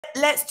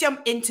let's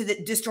jump into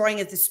the destroying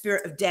of the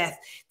spirit of death.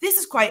 This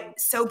is quite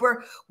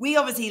sober. We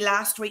obviously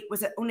last week,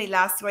 was it only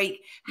last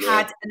week,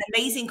 had an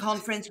amazing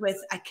conference with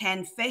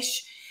Ken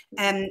Fish.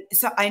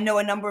 So I know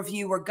a number of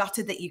you were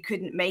gutted that you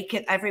couldn't make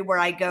it. Everywhere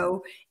I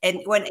go,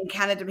 and when in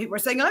Canada, people were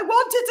saying, I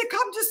wanted to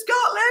come to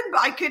Scotland,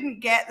 but I couldn't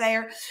get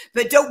there.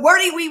 But don't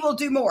worry, we will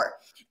do more.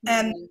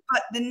 But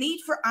the need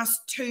for us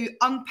to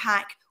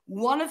unpack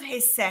one of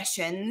his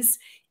sessions,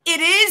 it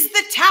is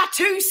the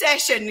tattoo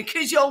session,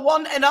 because you'll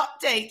want an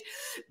update,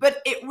 but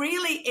it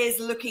really is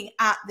looking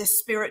at the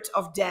spirit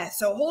of death.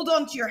 So hold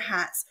on to your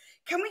hats.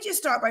 Can we just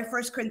start by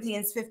 1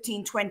 Corinthians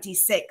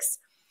 15:26,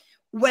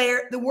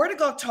 where the word of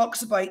God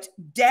talks about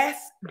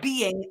death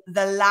being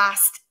the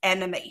last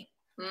enemy.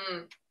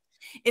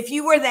 If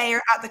you were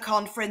there at the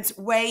conference,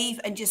 wave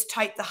and just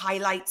type the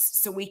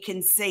highlights so we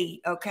can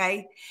see,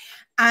 okay?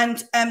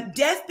 And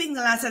death being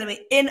the last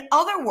enemy. In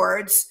other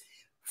words,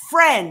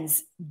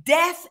 friends,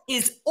 death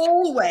is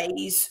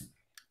always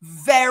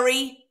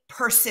very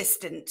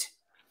persistent.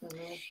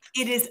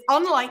 It is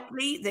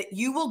unlikely that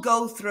you will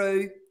go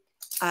through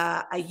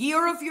a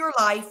year of your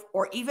life,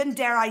 or even,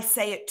 dare I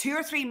say it, 2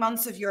 or 3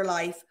 months of your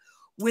life,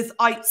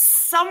 without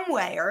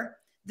somewhere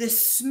the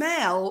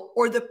smell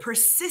or the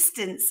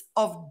persistence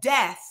of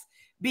death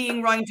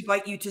being round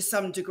about you to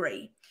some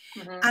degree.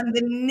 And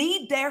the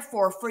need,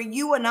 therefore, for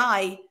you and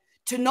I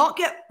to not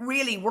get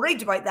really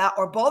worried about that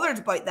or bothered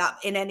about that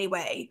in any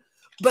way,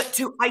 but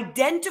to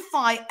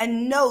identify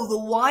and know the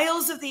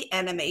wiles of the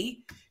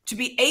enemy, to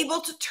be able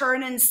to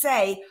turn and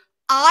say,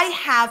 I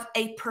have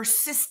a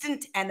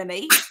persistent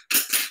enemy.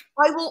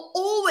 I will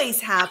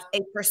always have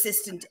a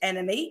persistent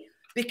enemy,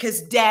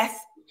 because death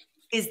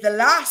is the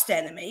last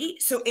enemy,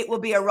 so it will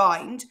be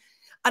around.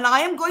 And I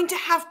am going to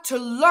have to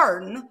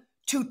learn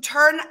to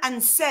turn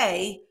and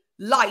say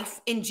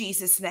life in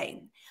Jesus'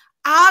 name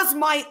as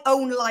my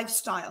own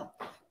lifestyle.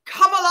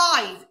 Come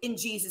alive in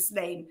Jesus'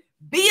 name.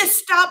 Be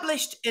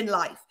established in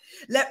life.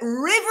 Let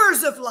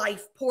rivers of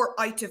life pour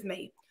out of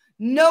me.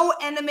 No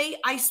enemy.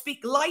 I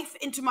speak life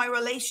into my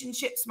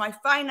relationships, my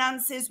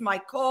finances, my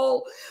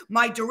call,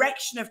 my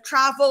direction of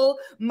travel,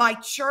 my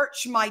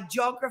church, my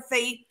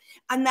geography.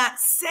 And that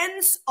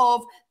sense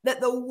of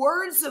that the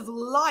words of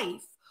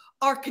life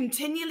are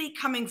continually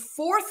coming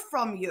forth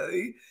from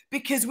you,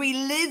 because we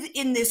live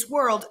in this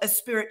world as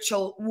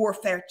spiritual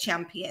warfare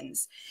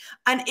champions.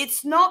 And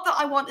it's not that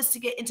I want us to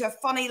get into a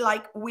funny,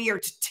 like,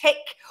 weird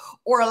tick,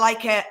 or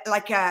like a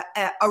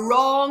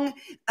wrong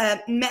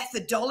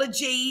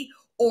methodology,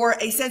 or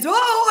a sense,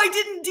 oh, I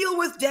didn't deal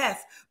with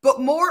death,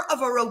 but more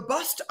of a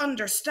robust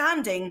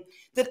understanding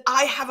that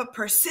I have a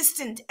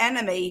persistent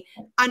enemy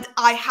and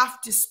I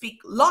have to speak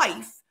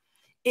life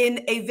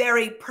in a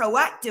very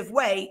proactive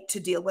way to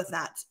deal with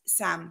that.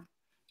 Sam?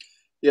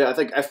 Yeah, I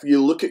think if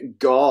you look at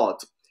God,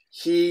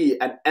 he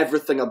and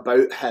everything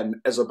about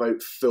him is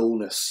about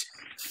fullness.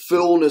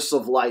 Fullness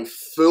of life,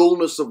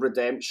 fullness of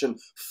redemption,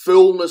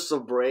 fullness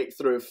of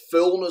breakthrough,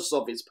 fullness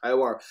of his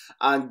power.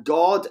 And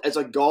God is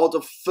a God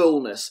of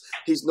fullness.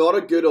 He's not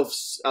a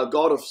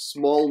God of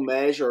small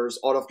measures,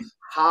 or of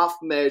half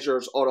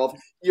measures, or of,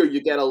 here,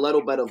 you get a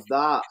little bit of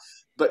that.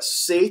 But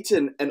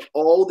Satan, in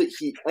all that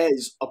he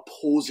is,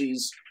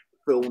 opposes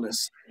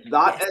fullness.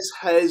 That is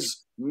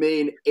his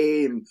main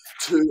aim,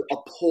 to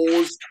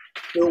oppose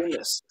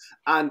fullness.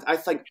 And I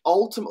think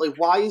ultimately,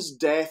 why is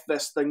death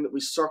this thing that we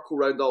circle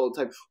around all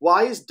the time?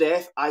 Why is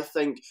death, I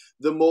think,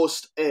 the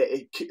most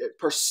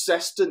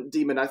persistent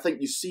demon? I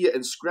think you see it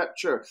in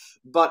scripture,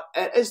 but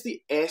it is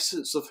the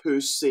essence of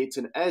who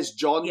Satan is.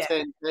 John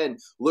 10:10,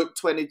 Luke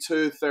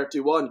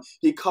 22:31,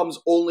 he comes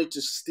only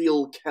to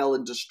steal, kill,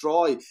 and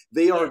destroy.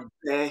 They are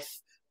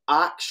death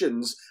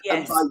actions.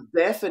 And by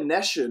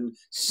definition,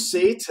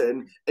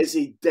 Satan is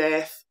a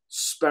death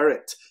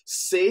spirit.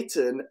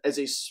 Satan is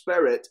a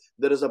spirit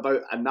that is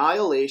about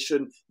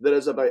annihilation, that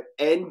is about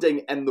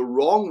ending in the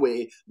wrong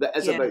way, that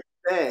is about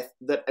death,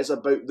 that is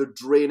about the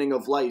draining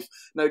of life.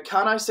 Now,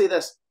 can I say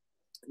this?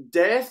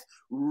 Death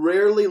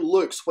rarely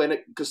looks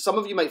because some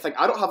of you might think,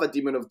 I don't have a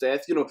demon of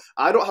death,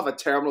 I don't have a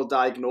terminal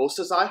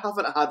diagnosis, I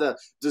haven't had a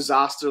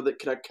disaster that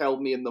could have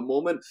killed me in the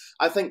moment.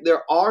 I think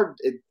there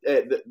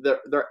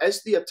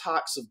is the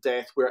attacks of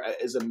death where it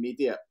is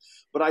immediate,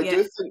 but I do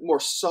think more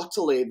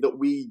subtly that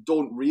we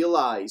don't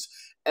realize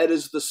it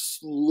is the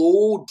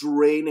slow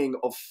draining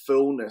of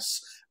fullness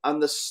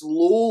and the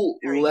slow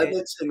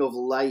limiting of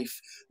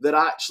life that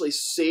actually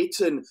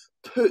Satan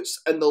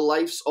puts in the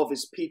lives of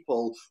his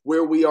people,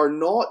 where we are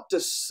not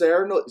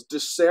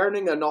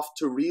discerning enough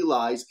to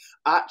realize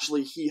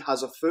actually he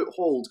has a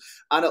foothold.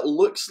 And it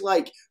looks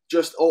like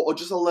just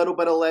a little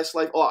bit of less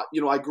life.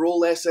 I grow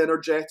less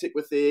energetic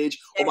with age.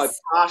 Or my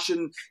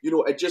passion,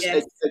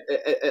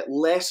 it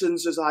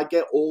lessens as I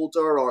get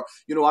older. Or,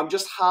 I'm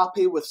just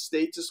happy with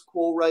status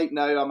quo right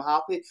now. I'm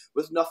happy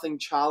with nothing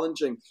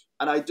challenging.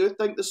 And I do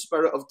think the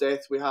spirit of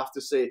death, we have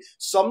to say,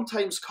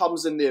 sometimes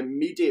comes in the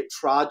immediate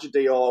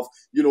tragedy of,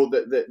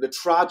 the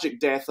tragic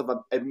death of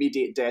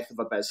immediate death of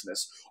a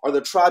business, or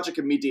the tragic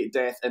immediate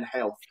death in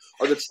health,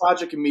 or the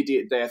tragic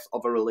immediate death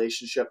of a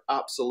relationship.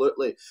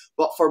 Absolutely.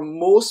 But for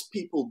most most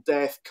people,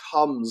 death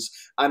comes,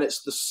 and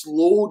it's the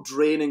slow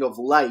draining of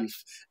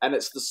life, and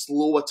it's the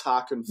slow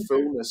attack on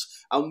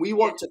fullness. And we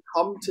want to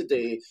come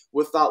today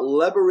with that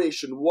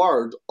liberation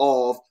word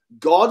of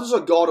God is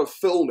a God of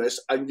fullness,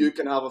 and you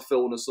can have a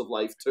fullness of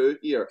life too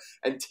here,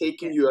 and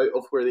taking you out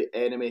of where the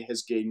enemy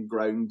has gained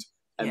ground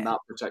in that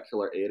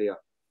particular area.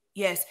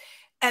 Yes.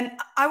 And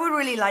I would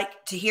really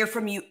like to hear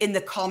from you in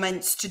the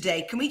comments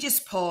today. Can we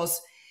just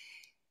pause?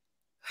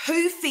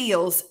 Who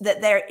feels that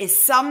there is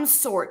some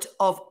sort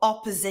of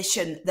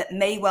opposition that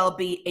may well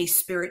be a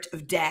spirit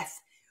of death?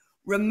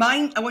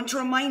 I want to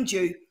remind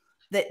you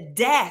that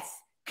death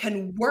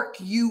can work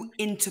you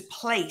into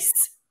place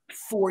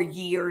for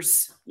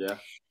years. Yeah.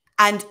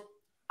 And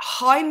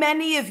how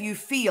many of you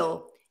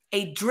feel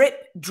a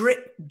drip,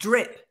 drip,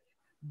 drip,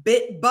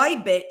 bit by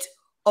bit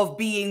of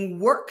being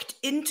worked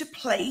into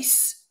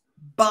place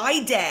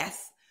by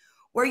death,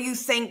 where you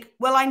think,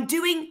 well, I'm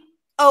doing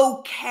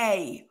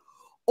okay,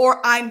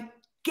 or I'm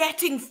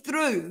getting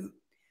through,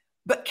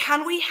 but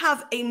can we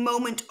have a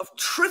moment of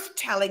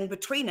truth-telling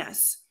between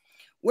us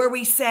where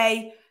we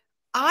say,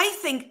 I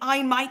think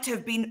I might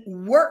have been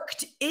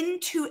worked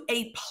into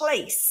a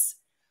place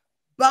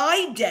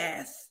by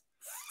death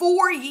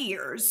for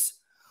years,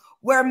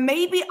 where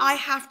maybe I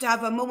have to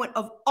have a moment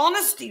of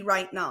honesty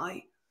right now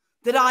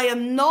that I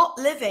am not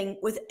living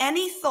with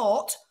any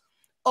thought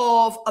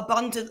of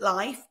abundant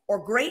life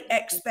or great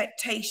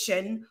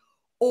expectation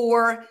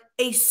or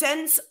a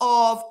sense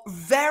of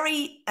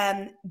very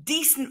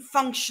decent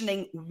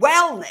functioning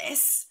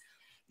wellness,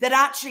 that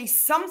actually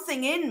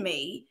something in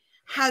me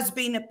has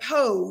been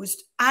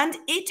opposed and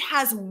it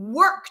has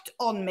worked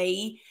on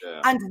me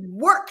and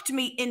worked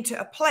me into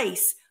a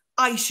place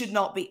I should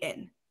not be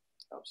in.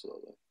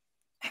 Absolutely.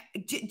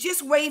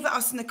 Just wave at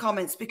us in the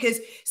comments, because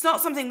it's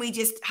not something we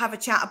just have a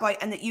chat about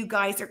and that you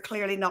guys are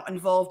clearly not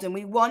involved in.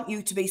 We want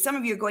you to be. Some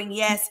of you are going,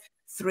 yes,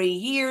 3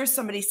 years.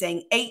 Somebody's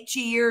saying 8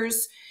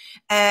 years.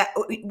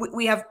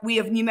 We have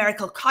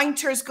numerical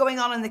counters going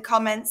on in the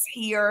comments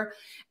here.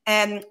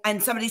 And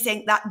somebody's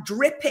saying that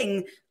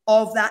dripping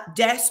of that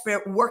death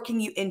spirit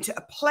working you into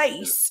a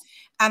place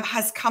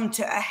has come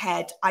to a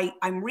head.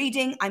 I'm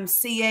reading, I'm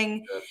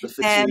seeing. The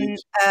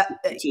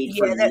fatigue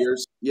for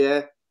years.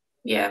 Yeah.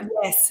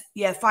 Yes.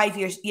 Yeah. 5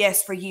 years.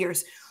 Yes. For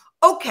years.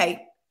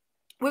 Okay.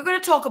 We're going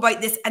to talk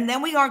about this, and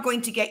then we are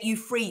going to get you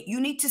free. You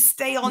need to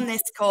stay on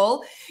this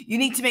call. You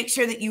need to make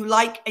sure that you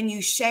like and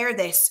you share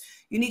this.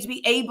 You need to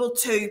be able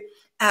to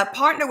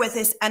partner with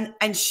us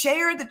and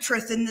share the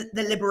truth and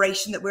the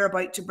liberation that we're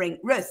about to bring.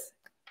 Ruth.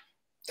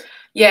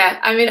 Yeah.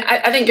 I mean,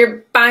 I think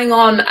you're bang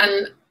on,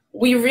 and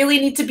we really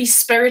need to be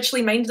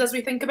spiritually minded as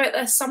we think about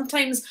this.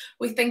 Sometimes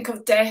we think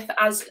of death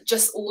as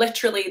just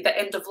literally the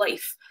end of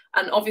life.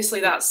 And obviously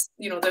that's,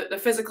 you know, the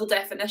physical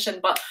definition,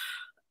 but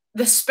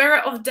the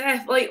spirit of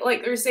death, like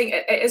they were saying,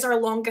 it is our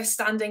longest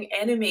standing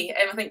enemy.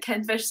 And I think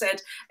Ken Fish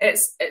said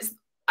it's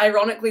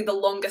ironically the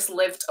longest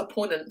lived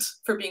opponent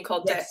for being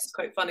called death. It's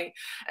quite funny.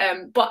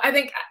 But I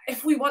think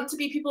if we want to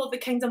be people of the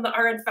kingdom that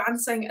are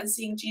advancing and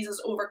seeing Jesus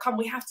overcome,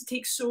 we have to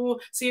take so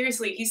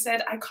seriously. He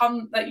said, I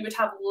come that you would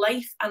have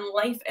life and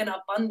life in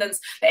abundance.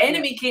 The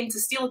enemy came to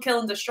steal, kill,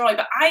 and destroy,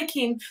 but I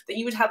came that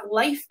you would have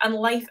life and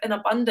life in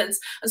abundance.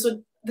 And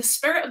so the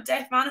spirit of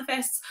death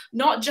manifests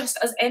not just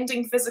as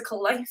ending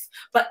physical life,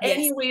 but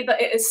any way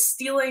that it is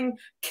stealing,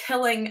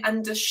 killing,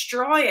 and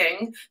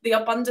destroying the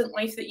abundant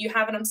life that you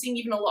have. And I'm seeing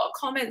even a lot of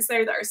comments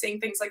there that are saying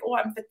things like, oh,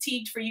 I'm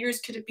fatigued for years.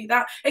 Could it be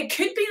that? It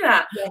could be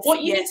that.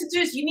 What you need to do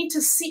is you need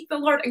to seek the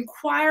Lord,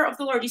 inquire of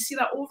the Lord. You see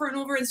that over and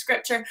over in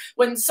scripture.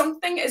 When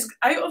something is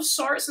out of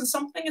sorts and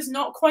something is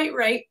not quite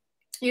right,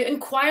 you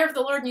inquire of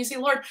the Lord and you say,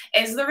 Lord,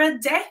 is there a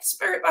death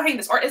spirit behind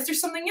this? Or is there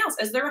something else?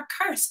 Is there a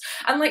curse?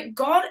 And like,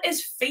 God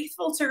is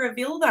faithful to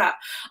reveal that.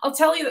 I'll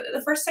tell you that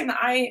the first time that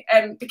I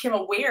became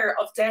aware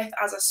of death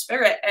as a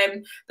spirit,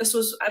 this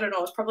was, I don't know,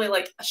 I was probably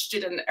like a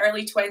student,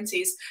 early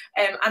 20s.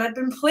 And I'd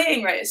been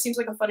playing, right? It seems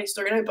like a funny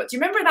story now, but do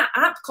you remember that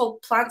app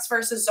called Plants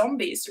vs.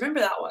 Zombies? Do you remember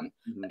that one?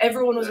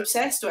 Everyone was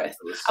obsessed with.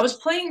 I was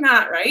playing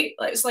that, right?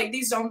 Like, it's like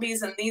these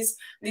zombies and these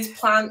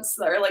plants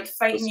that are like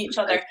fighting each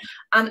other.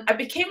 And I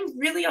became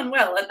really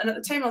unwell. And at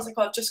the time I was like,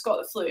 oh, I've just got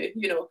the flu,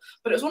 you know,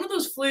 but it was one of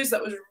those flus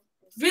that was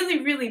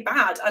really, really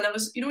bad. And I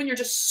was, you know, when you're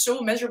just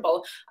so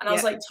miserable, and I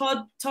was like,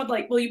 Todd,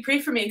 like, will you pray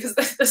for me? Because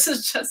this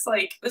is just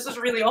like, this is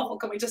really awful.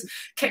 Can we just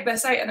kick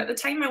this out? And at the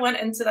time I went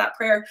into that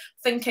prayer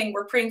thinking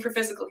we're praying for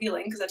physical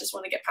healing because I just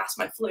want to get past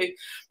my flu.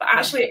 But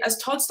actually, as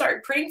Todd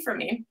started praying for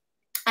me,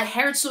 I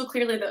heard so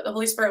clearly that the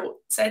Holy Spirit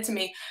said to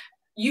me,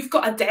 you've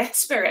got a death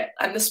spirit,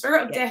 and the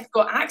spirit of death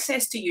got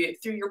access to you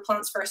through your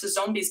Plants vs.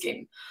 Zombies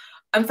game.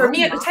 And for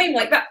me at the time,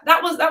 like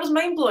that was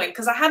mind blowing,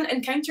 because I hadn't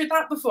encountered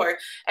that before.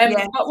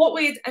 But what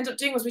we ended up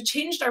doing was we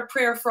changed our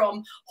prayer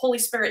from Holy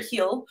Spirit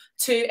heal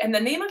to, in the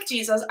name of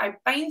Jesus, I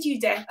bind you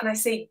death, and I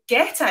say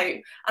get out.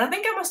 And I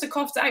think I must have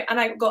coughed it out, and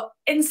I got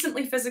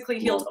instantly physically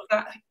healed of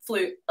that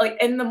flu, like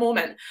in the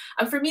moment.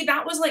 And for me,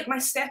 that was like my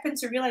step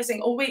into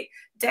realizing, oh wait,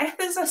 death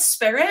is a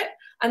spirit,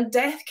 and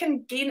death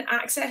can gain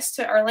access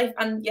to our life.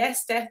 And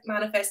yes, death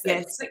manifests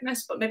in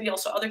sickness, but maybe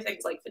also other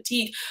things like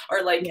fatigue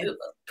or like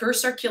poor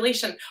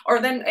circulation, or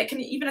then it can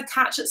even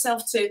attach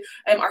itself to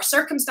our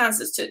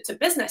circumstances, to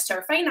business, to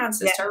our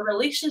finances, to our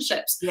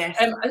relationships.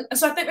 And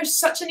so I think there's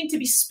such a need to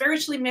be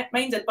spiritually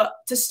minded, but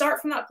to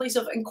start from that place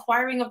of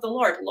inquiring of the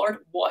Lord,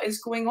 what is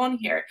going on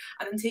here,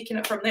 and then taking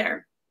it from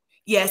there.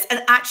 Yes,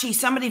 and actually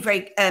somebody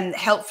very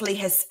helpfully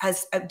has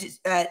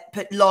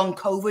put long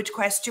COVID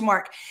question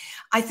mark.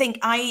 I think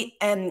I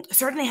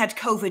certainly had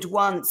COVID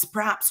once,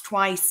 perhaps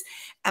twice,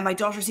 and my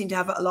daughter seemed to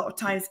have it a lot of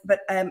times. But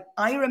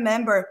I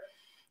remember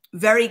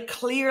very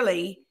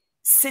clearly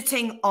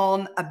sitting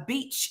on a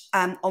beach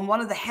on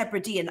one of the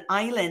Hebridean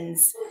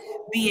islands,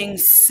 being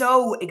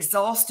so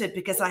exhausted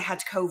because I had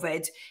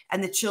COVID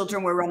and the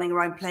children were running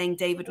around playing.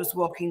 David was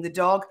walking the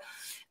dog.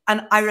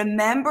 And I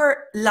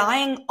remember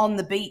lying on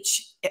the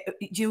beach.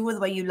 Do you know the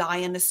way you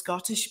lie on a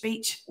Scottish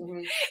beach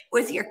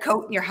with your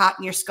coat and your hat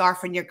and your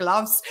scarf and your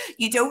gloves?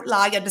 You don't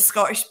lie on the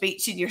Scottish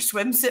beach in your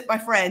swimsuit, my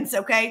friends.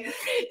 Okay,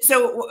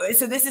 so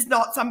this is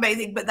not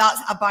sunbathing, but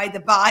that's a by the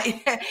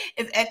by.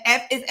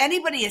 If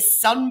anybody is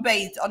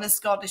sunbathed on a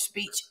Scottish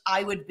beach,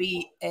 I would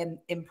be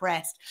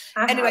impressed.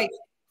 Anyway,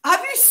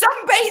 have you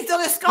sunbathed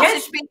on a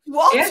Scottish beach?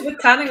 What? Yeah, with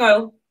tanning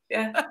oil.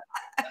 Yeah.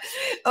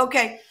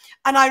 Okay,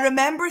 and I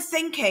remember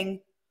thinking,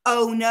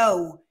 oh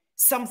no,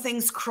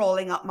 something's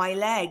crawling up my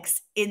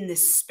legs in the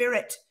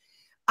spirit.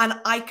 And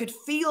I could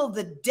feel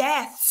the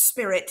death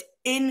spirit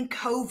in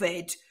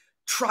COVID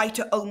try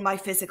to own my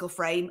physical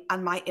frame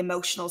and my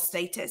emotional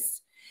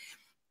status.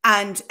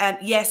 And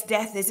yes,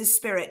 death is a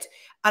spirit.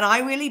 And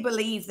I really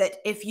believe that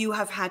if you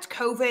have had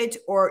COVID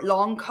or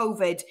long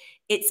COVID,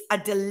 it's a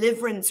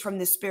deliverance from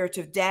the spirit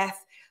of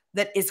death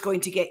that is going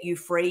to get you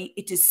free.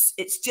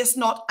 It's just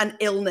not an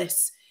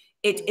illness.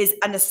 It is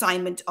an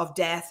assignment of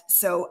death.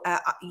 So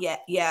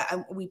yeah.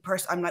 And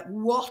I'm like,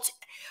 what?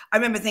 I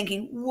remember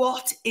thinking,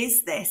 what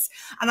is this?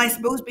 And I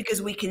suppose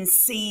because we can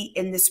see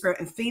in the spirit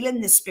and feel in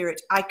the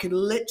spirit, I could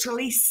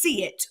literally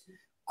see it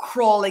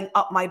crawling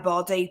up my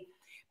body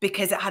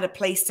because it had a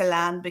place to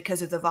land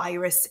because of the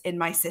virus in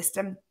my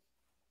system.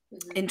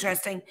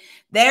 Interesting.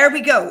 There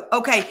we go.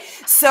 Okay.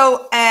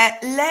 So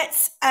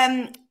let's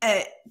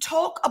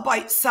talk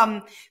about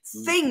some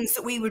things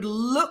that we would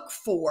look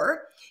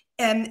for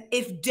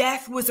if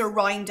death was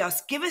around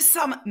us. Give us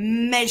some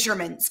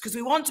measurements, because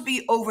we want to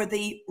be over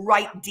the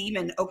right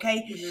demon,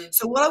 okay?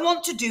 So what I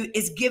want to do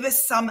is give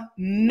us some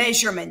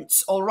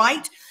measurements, all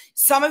right?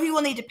 Some of you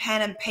will need a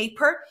pen and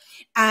paper,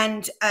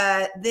 and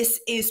this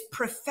is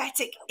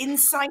prophetic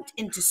insight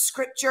into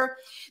scripture.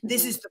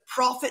 This is the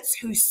prophets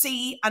who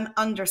see and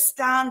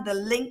understand the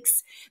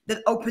links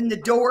that open the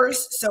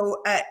doors.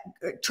 So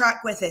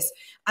track with us.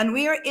 And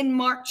we are in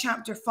Mark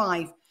chapter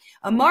 5.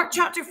 Mark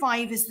chapter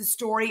 5 is the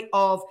story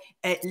of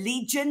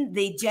Legion,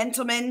 the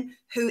gentleman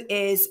who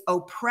is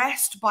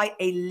oppressed by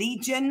a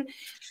legion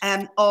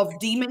of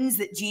demons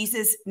that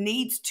Jesus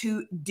needs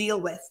to deal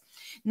with.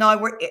 Now,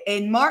 we're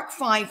in Mark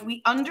 5,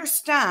 we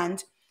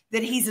understand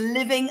that he's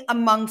living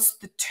amongst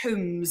the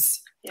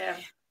tombs. Yeah.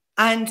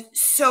 And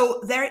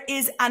so there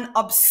is an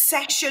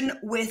obsession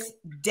with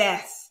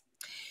death.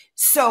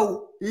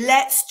 So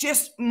let's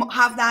just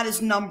have that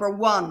as number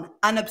one,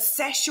 an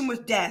obsession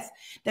with death.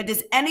 Now,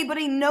 does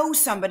anybody know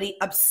somebody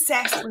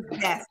obsessed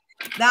with death?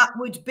 That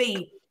would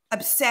be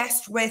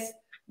obsessed with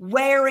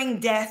wearing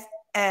death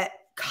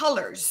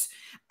colors,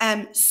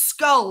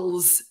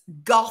 skulls,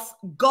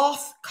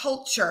 goth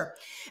culture,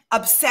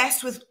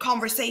 obsessed with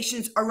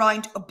conversations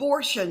around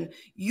abortion,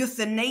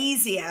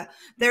 euthanasia.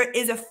 There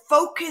is a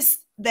focus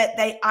that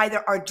they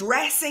either are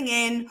dressing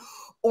in,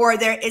 or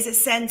there is a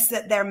sense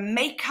that their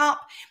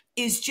makeup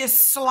is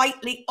just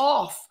slightly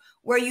off,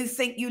 where you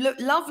think you look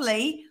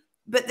lovely,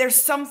 but there's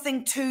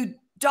something too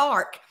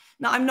dark.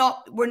 Now,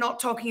 we're not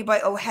talking about,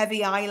 oh,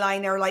 heavy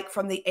eyeliner like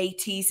from the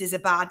 80s is a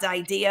bad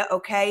idea,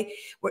 okay?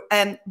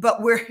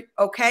 But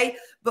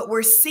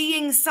we're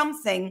seeing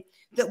something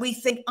that we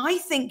think, I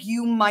think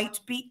you might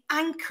be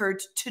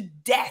anchored to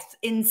death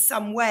in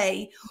some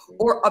way,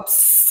 or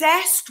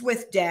obsessed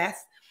with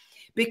death,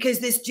 because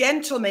this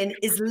gentleman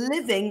is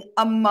living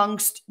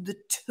amongst the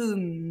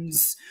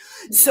tombs.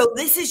 So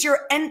this is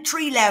your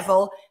entry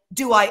level.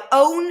 Do I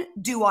own?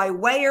 Do I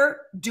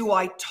wear? Do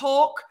I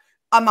talk?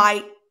 Am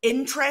I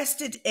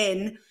interested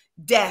in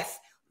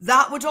death?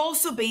 That would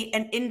also be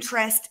an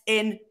interest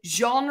in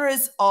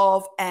genres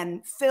of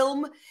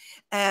film.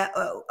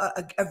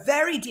 A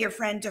very dear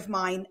friend of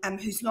mine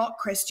who's not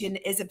Christian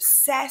is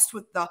obsessed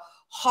with the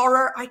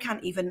horror. I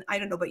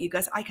don't know about you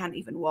guys, I can't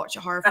even watch a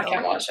horror film. I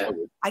can't watch it.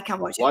 I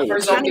can't watch it. For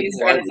zombies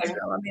or anything.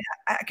 I mean,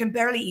 I can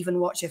barely even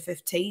watch a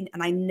 15,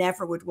 and I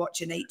never would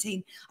watch an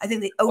 18. I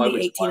think the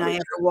only 18 I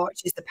ever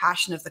watch is The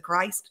Passion of the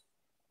Christ.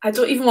 I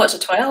don't even watch a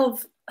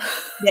 12.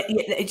 Yeah,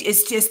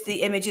 it's just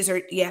the images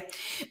are, yeah.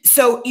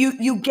 So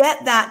you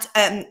get that,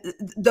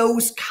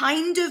 those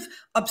kind of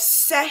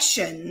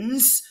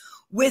obsessions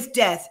with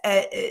death.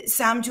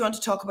 Sam, do you want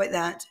to talk about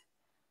that?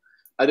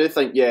 I do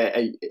think, yeah,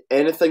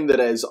 anything that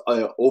is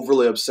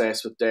overly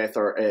obsessed with death,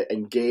 or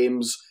in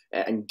games,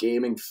 in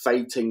gaming,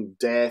 fighting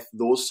death,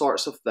 those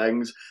sorts of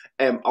things,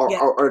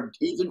 are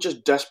even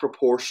just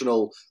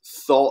disproportional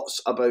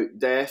thoughts about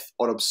death,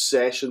 or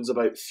obsessions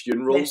about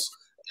funerals,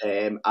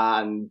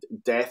 and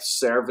death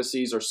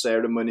services or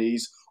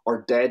ceremonies,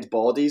 or dead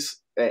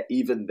bodies,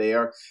 even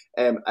there,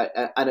 and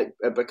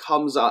it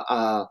becomes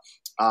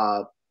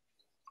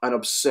an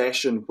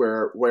obsession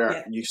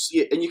where you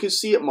see it, and you can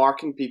see it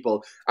marking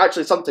people.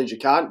 Actually, sometimes you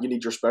can't. You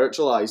need your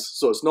spiritual eyes,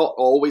 so it's not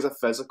always a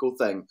physical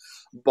thing.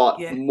 But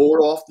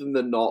more often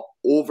than not,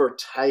 over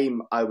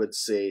time, I would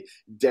say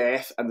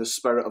death and the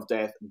spirit of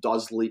death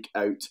does leak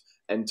out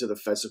into the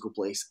physical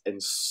place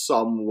in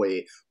some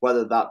way,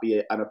 whether that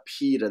be an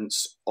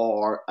appearance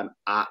or an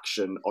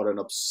action or an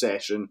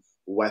obsession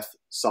with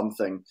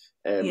something,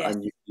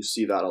 and you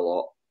see that a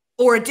lot.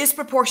 Or a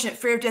disproportionate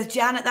fear of death.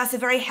 Janet, that's a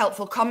very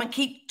helpful comment.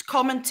 Keep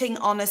commenting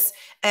on us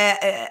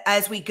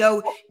as we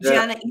go.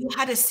 Janet, you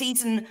had a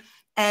season,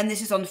 and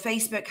this is on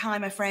Facebook. Hi,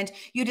 my friend.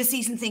 You had a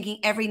season thinking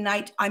every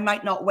night I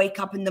might not wake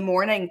up in the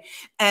morning.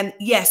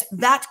 Yes,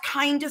 that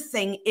kind of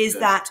thing is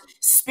that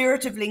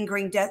spirit of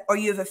lingering death, or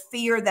you have a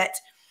fear that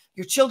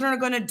your children are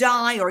going to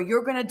die, or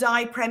you're going to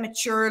die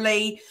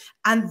prematurely.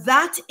 And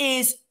that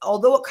is,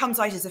 although it comes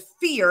out as a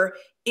fear,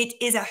 it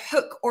is a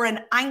hook or an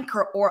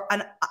anchor or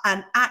an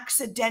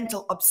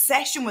accidental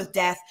obsession with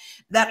death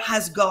that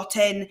has got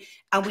in.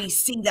 And we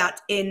see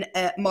that in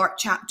Mark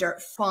chapter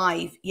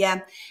 5.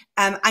 Yeah.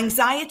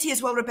 Anxiety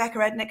as well, Rebecca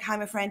Rednick. Hi,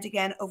 my friend,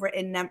 again over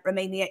in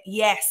Romania.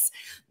 Yes,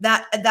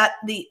 that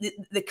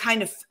the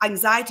kind of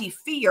anxiety,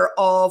 fear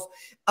of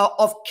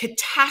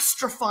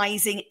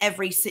catastrophizing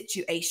every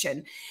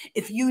situation.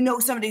 If you know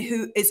somebody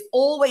who is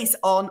always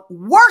on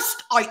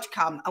worst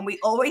outcome, and we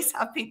always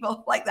have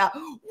people like that,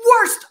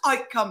 worst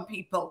outcome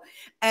people,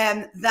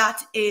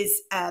 that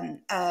is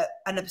an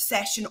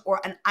obsession or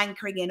an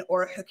anchoring in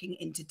or a hooking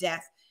into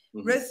death.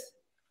 Ruth?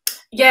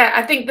 Yeah,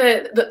 I think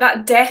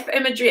that death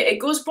imagery, it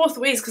goes both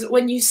ways, because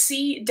when you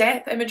see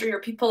death imagery or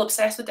people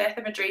obsessed with death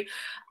imagery,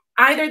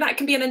 either that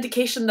can be an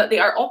indication that they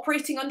are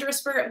operating under a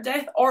spirit of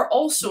death, or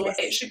also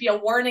it should be a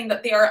warning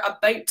that they are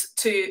about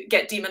to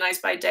get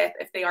demonized by death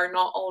if they are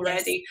not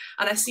already.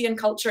 And I see in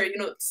culture, you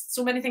know,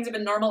 so many things have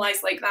been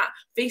normalized, like that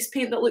face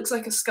paint that looks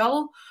like a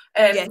skull,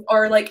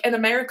 or like in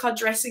America,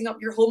 dressing up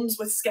your homes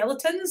with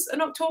skeletons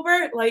in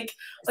October. Like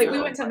we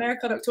went to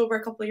America in October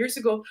a couple of years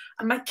ago,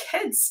 and my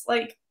kids,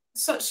 like,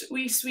 such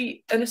wee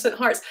sweet innocent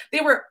hearts, they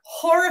were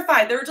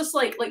horrified. They were just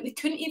like they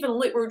couldn't even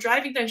look. We were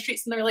driving down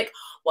streets and they're like,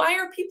 why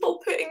are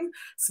people putting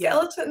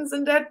skeletons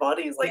and dead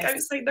bodies like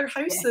outside their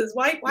houses?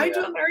 Why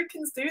do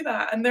Americans do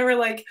that? And they were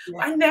like,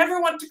 I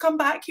never want to come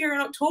back here in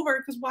October,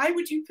 because why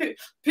would you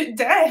put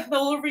death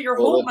all over your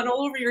home and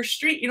all over your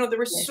street? You know, they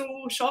were so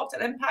shocked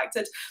and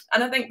impacted.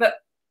 And I think that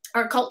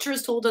our culture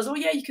has told us, oh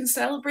yeah, you can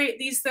celebrate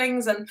these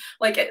things, and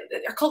like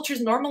our culture's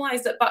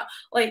normalized it. But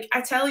like,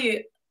 I tell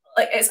you,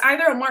 like, it's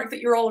either a mark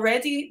that you're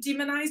already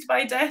demonized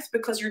by death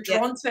because you're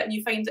drawn to it and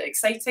you find it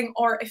exciting,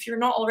 or if you're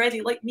not already,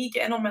 like me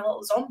getting on my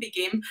little zombie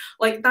game,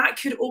 like that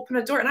could open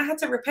a door. And I had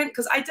to repent,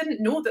 because I didn't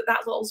know that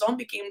little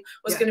zombie game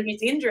was going to be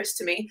dangerous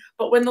to me.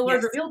 But when the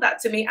Lord revealed that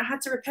to me, I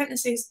had to repent and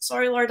say,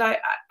 sorry, Lord, I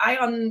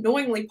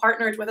unknowingly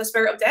partnered with a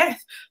spirit of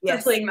death for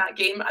playing that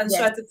game. And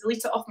so I had to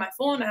delete it off my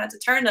phone. I had to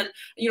turn, and,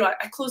 you know,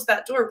 I closed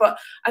that door. But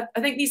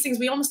I think these things,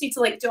 we almost need to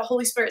like do a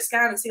Holy Spirit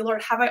scan and say,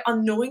 Lord, have I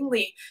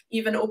unknowingly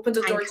even opened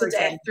a door to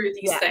death through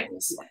these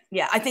things?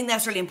 Yeah, I think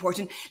that's really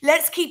important.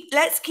 Let's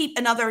keep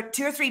another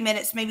 2 or 3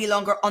 minutes, maybe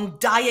longer, on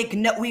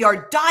we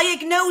are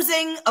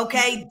diagnosing,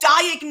 okay?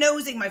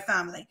 Diagnosing, my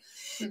family.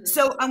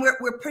 So, and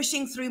we're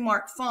pushing through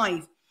Mark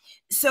 5.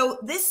 So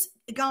this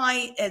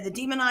guy, the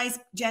demonized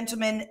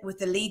gentleman with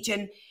the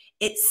legion,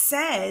 it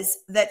says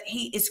that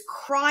he is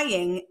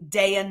crying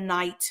day and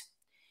night.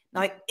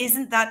 Now,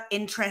 isn't that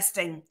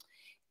interesting?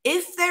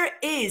 If there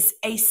is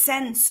a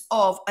sense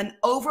of an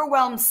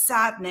overwhelmed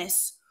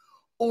sadness,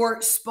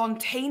 or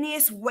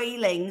spontaneous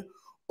wailing,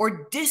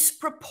 or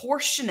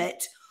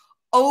disproportionate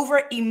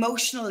over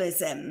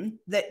emotionalism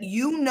that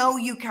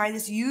you carry,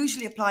 this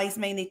usually applies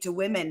mainly to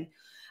women,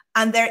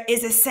 and there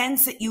is a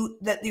sense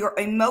that your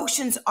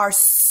emotions are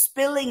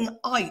spilling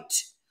out,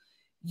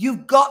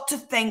 you've got to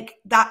think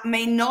that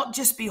may not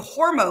just be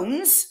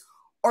hormones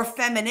or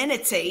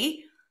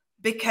femininity,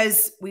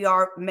 because we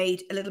are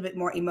made a little bit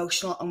more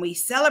emotional and we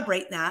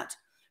celebrate that.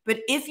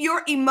 But if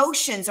your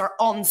emotions are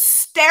on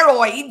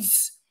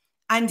steroids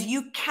and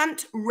you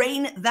can't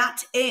rein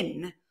that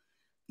in,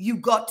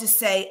 you've got to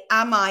say,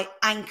 am I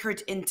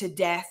anchored into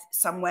death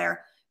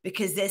somewhere?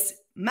 Because this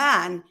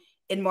man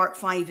in Mark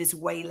 5 is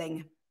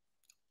wailing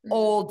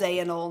all day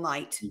and all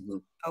night.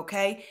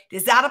 Okay?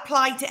 Does that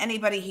apply to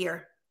anybody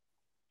here?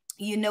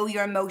 You know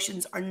your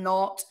emotions are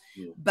not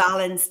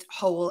balanced,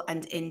 whole,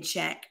 and in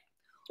check.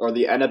 Or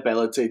the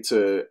inability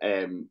to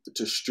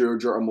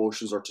steward your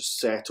emotions, or to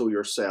settle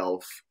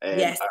yourself,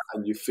 and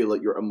you feel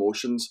like your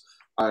emotions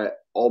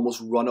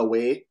almost run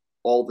away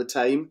all the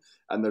time.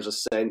 And there's a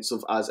sense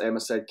of, as Emma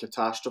said,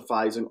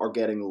 catastrophizing or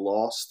getting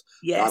lost.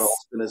 Yes. That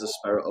often is a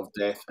spirit of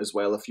death as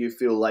well. If you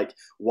feel like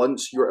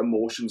once your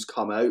emotions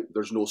come out,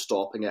 there's no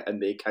stopping it,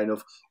 and they kind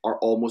of are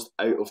almost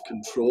out of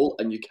control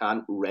and you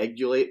can't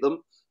regulate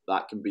them,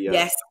 that can be a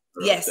yes.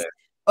 spirit of death.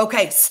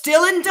 Okay,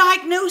 still in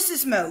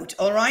diagnosis mode,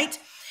 all right?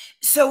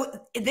 So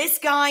this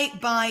guy,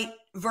 by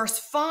verse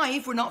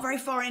 5, we're not very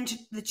far into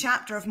the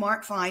chapter of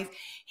Mark 5,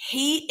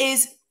 he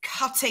is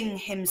cutting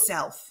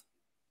himself.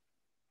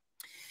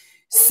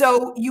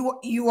 So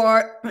you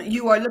are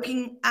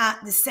looking at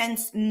the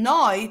sense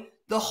now,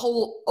 the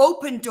whole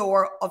open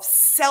door of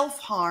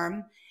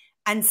self-harm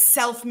and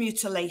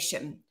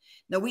self-mutilation.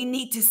 Now we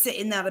need to sit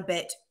in that a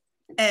bit.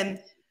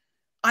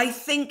 I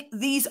think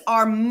these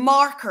are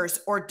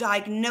markers or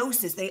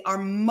diagnoses. They are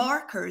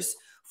markers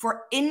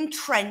for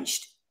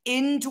entrenched,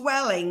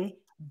 indwelling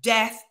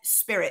death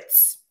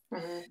spirits.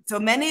 Mm-hmm. So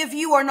many of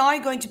you are now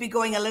going to be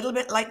going a little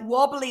bit like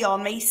wobbly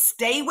on me.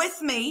 Stay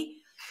with me,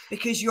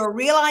 because you're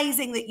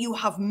realizing that you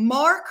have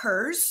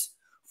markers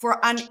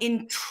for an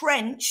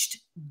entrenched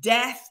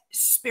death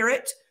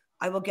spirit.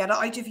 I will get it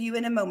out of you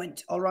in a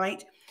moment, all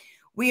right?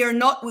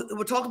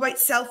 We'll talk about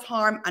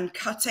self-harm and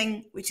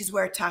cutting, which is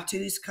where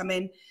tattoos come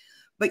in.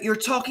 But you're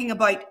talking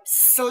about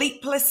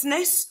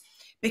sleeplessness,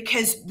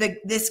 because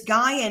this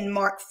guy in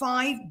Mark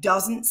 5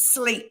 doesn't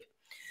sleep.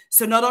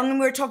 So not only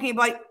we're talking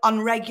about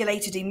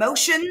unregulated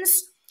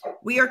emotions,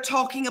 we are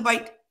talking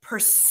about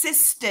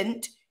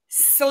persistent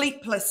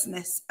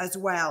sleeplessness as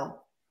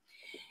well.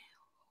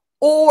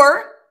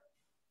 Or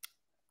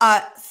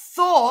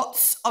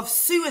thoughts of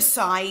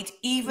suicide,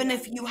 even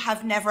if you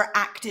have never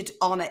acted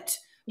on it.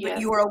 But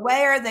you're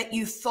aware that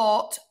you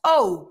thought,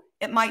 oh,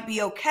 it might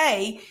be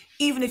okay,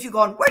 even if you've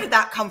gone, where did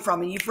that come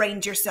from? And you've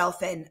reined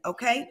yourself in,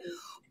 okay?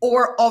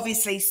 Or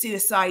obviously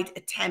suicide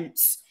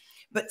attempts.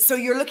 But so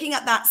you're looking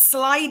at that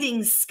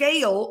sliding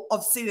scale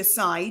of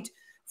suicide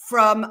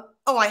from,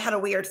 oh, I had a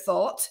weird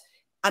thought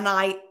and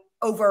I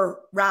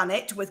overran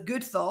it with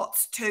good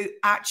thoughts, to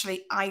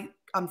actually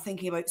I'm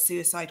thinking about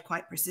suicide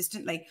quite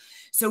persistently.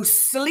 So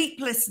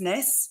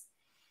sleeplessness,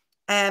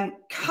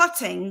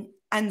 cutting,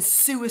 and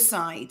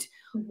suicide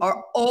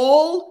are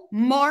all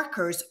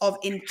markers of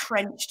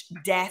entrenched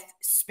death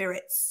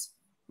spirits.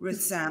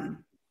 Ruth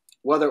Sam,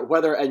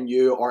 whether in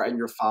you or in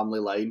your family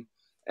line,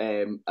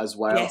 as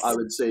well. Yes. I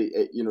would say,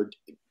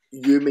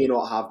 you may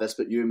not have this,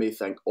 but you may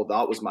think, oh,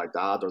 that was my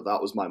dad, or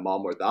that was my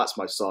mom, or that's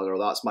my son, or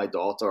that's my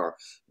daughter, or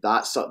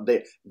that's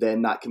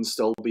then that can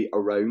still be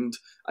around,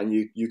 and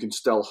you can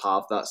still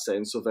have that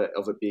sense of it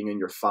being in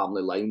your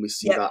family line. We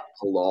see that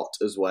a lot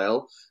as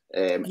well.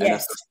 And if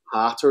there's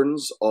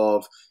patterns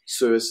of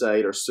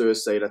suicide or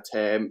suicide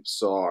attempts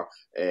or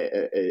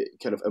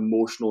kind of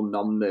emotional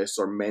numbness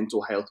or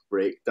mental health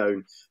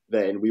breakdown,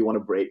 then we want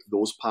to break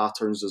those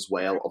patterns as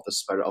well of the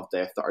spirit of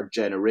death that are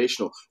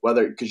generational.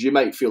 Because you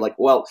might feel like,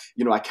 well,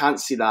 I can't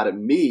see that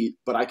in me,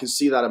 but I can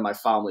see that in my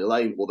family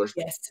line. Well, there's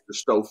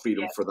still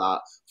freedom for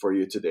that for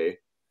you today.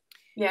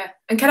 Yeah.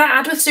 And can I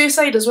add with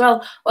suicide as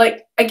well?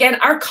 Like, again,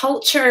 our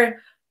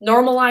culture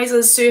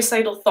normalizes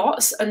suicidal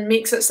thoughts and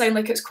makes it sound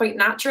like it's quite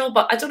natural.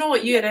 But I don't know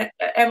what you and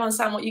Emma and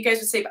Sam, what you guys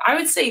would say, but I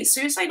would say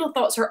suicidal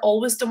thoughts are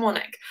always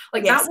demonic.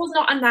 Like that was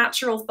not a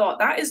natural thought.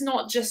 That is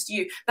not just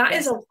you. That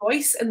is a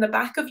voice in the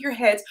back of your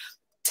head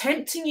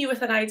tempting you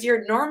with an idea,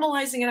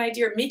 normalizing an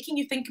idea, making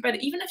you think about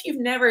it, even if you've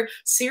never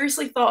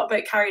seriously thought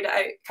about carrying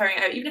it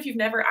out, even if you've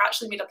never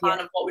actually made a plan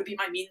of what would be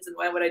my means and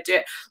when would I do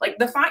it. Like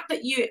the fact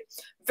that you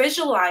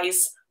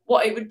visualize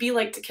what it would be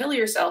like to kill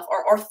yourself,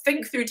 or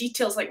think through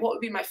details like what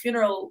would be my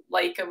funeral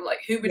like, and like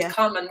who would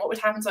come and what would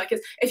happen to my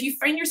kids. If you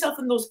find yourself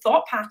in those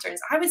thought patterns,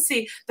 I would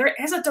say there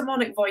is a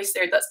demonic voice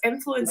there that's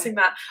influencing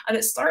that, and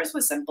it starts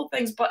with simple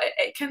things, but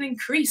it can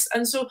increase.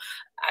 And so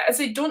I'd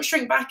say don't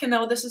shrink back and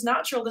now this is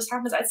natural, this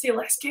happens. I'd say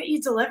let's get you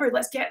delivered,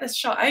 let's get this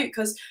shut out,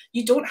 because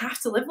you don't have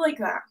to live like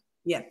that.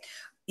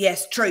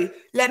 Yes, true.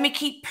 Let me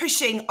keep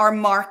pushing our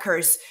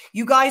markers.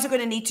 You guys are going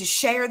to need to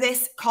share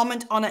this,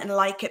 comment on it, and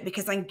like it,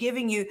 because I'm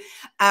giving you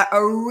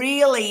a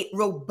really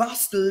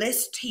robust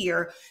list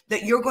here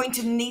that you're going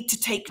to need to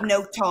take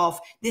note of.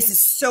 This is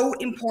so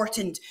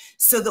important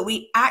so that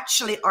we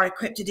actually are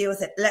equipped to deal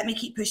with it. Let me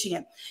keep pushing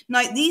it.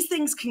 Now, these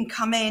things can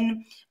come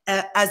in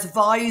as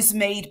vows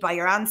made by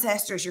your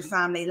ancestors, your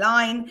family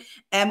line,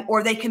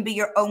 or they can be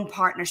your own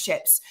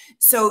partnerships.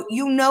 So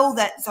you know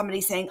that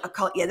somebody's saying a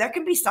cult, there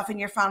can be stuff in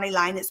your family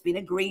line that's been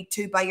agreed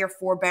to by your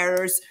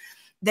forebearers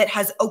that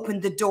has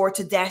opened the door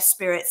to death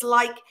spirits,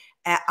 like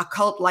a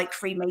cult like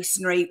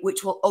Freemasonry,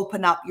 which will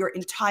open up your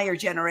entire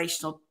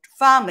generational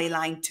family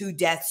line to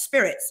death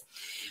spirits.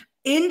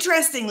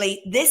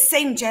 Interestingly, this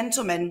same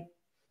gentleman,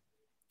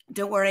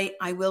 don't worry,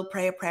 I will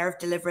pray a prayer of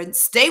deliverance.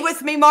 Stay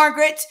with me,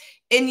 Margaret,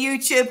 in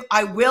YouTube.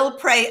 I will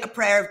pray a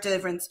prayer of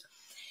deliverance.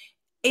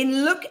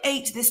 In Luke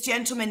 8, this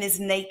gentleman is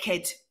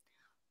naked.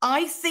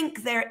 I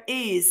think there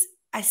is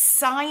a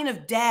sign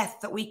of death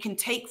that we can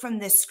take from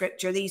this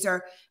scripture. These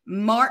are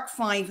Mark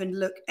 5 and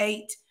Luke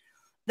 8,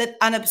 that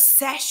an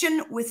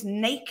obsession with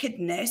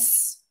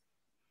nakedness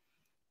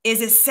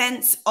is a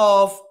sense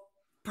of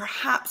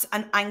perhaps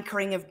an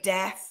anchoring of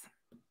death.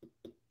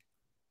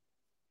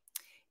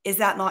 Is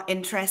that not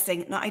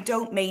interesting? Now, I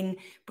don't mean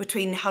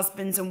between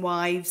husbands and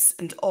wives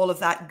and all of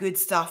that good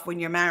stuff when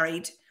you're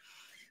married,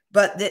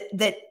 but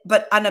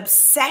but an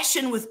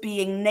obsession with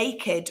being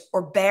naked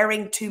or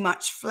bearing too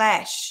much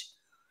flesh.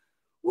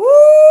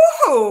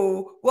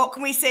 Woo! What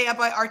can we say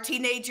about our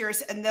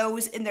teenagers and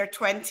those in their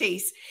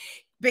 20s?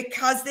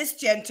 Because this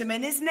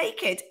gentleman is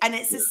naked, and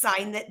it's a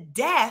sign that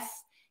death,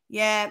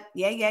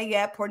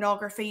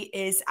 pornography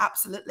is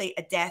absolutely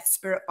a death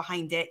spirit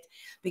behind it,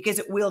 because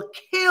it will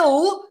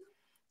kill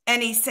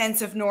any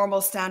sense of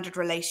normal standard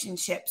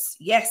relationships.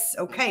 Yes,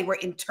 okay, we're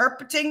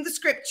interpreting the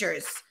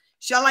scriptures.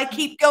 Shall I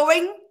keep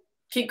going?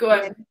 Keep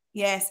going.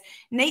 Yes.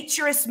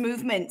 Naturist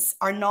movements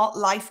are not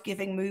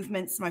life-giving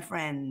movements, my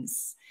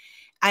friends.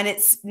 And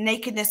it's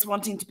nakedness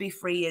wanting to be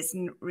free is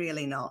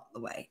really not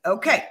the way.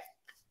 Okay.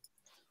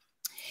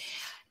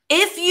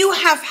 If you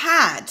have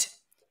had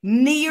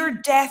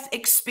near-death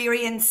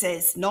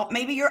experiences, not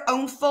maybe your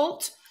own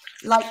fault,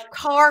 like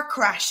car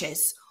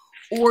crashes,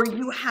 or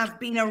you have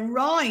been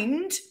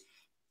around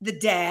the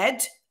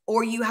dead,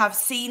 or you have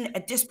seen a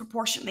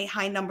disproportionately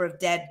high number of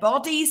dead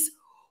bodies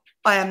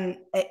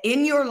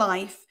in your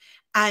life,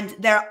 and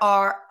there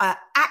are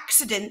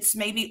accidents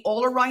maybe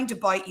all around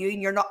about you,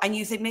 and you're not, and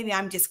you think maybe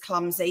I'm just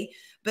clumsy,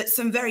 but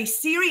some very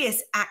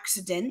serious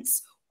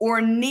accidents or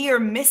near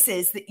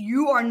misses that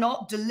you are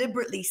not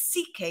deliberately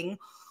seeking,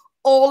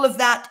 all of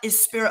that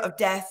is spirit of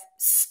death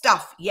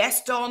stuff.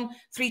 Yes, Dawn,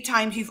 3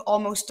 times you've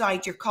almost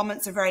died. Your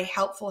comments are very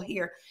helpful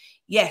here.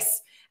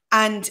 Yes.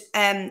 And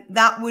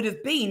that would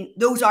have been,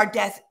 those are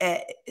death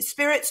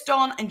spirits,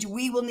 Dawn, and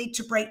we will need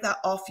to break that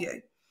off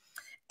you.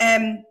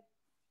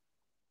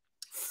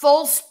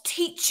 False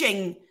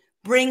teaching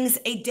brings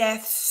a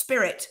death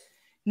spirit.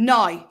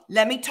 Now,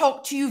 let me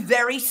talk to you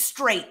very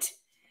straight.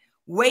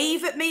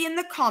 Wave at me in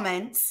the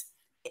comments.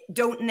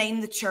 Don't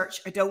name the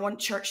church. I don't want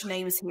church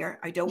names here.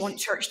 I don't want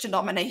church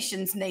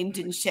denominations named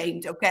and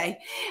shamed, okay?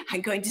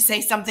 I'm going to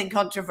say something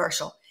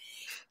controversial.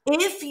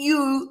 If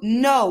you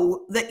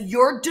know that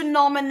your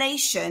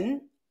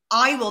denomination,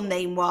 I will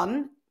name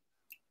one,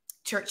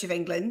 Church of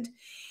England,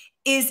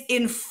 is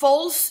in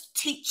false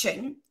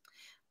teaching,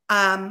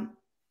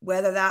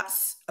 whether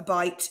that's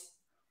about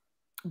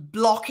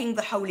blocking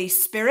the Holy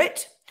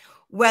Spirit,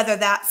 whether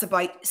that's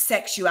about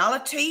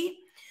sexuality,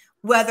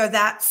 whether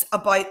that's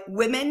about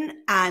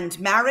women and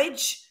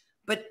marriage,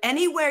 but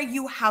anywhere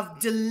you have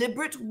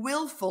deliberate,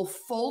 willful,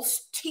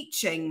 false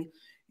teaching,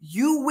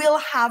 you will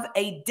have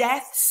a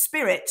death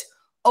spirit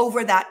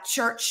over that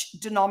church,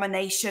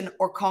 denomination,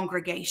 or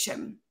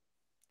congregation.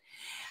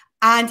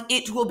 And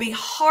it will be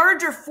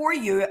harder for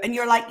you. And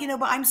you're like, you know,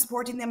 but I'm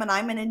supporting them and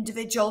I'm an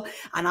individual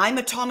and I'm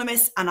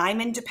autonomous and I'm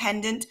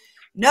independent.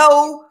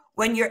 No,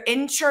 when you're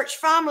in church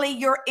family,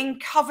 you're in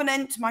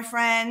covenant, my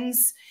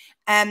friends.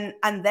 And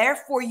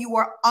therefore you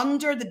are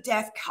under the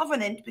death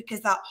covenant,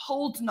 because that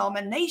whole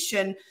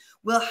denomination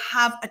will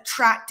have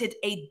attracted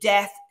a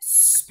death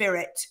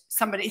spirit.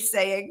 Somebody's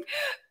saying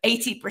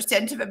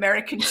 80% of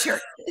American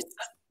churches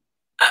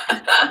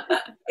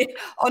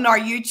on our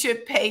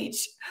YouTube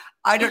page.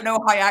 I don't know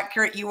how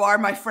accurate you are,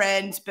 my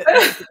friend, but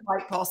maybe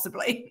quite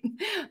possibly.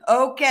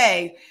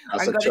 Okay,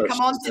 I'm going to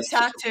come on to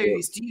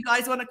tattoos. Do you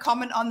guys want to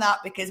comment on that?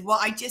 Because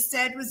what I just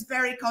said was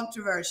very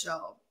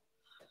controversial.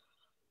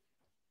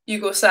 You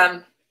go,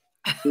 Sam.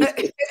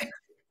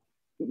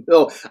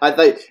 No, I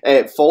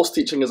think false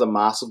teaching is a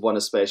massive one,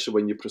 especially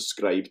when you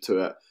prescribe to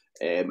it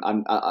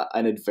and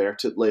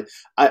inadvertently.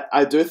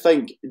 I do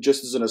think,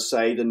 just as an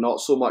aside, and not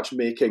so much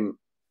making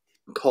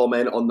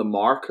comment on the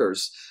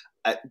markers,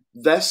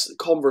 this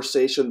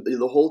conversation,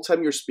 the whole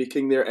time you're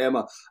speaking there,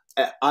 Emma,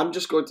 I'm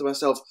just going to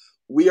myself,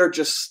 we are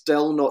just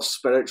still not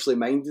spiritually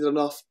minded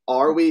enough,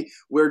 are we?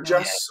 We're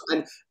just,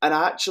 and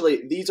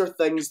actually, these are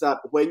things that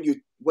when you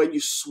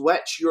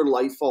switch your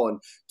life on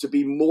to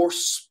be more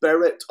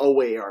spirit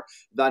aware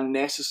than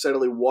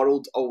necessarily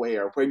world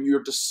aware, when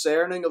you're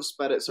discerning of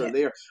spirits are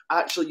there,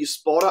 actually you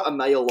spot it a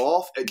mile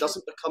off, it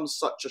doesn't become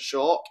such a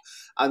shock.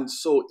 And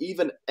so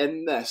even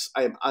in this,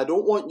 I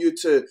don't want you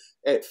to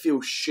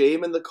feel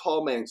shame in the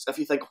comments if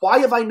you think, why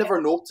have I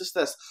never noticed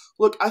this?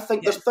 Look, I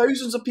think there's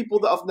thousands of people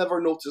that have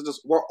never noticed this.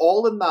 We're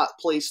all in that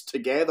place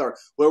together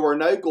where we're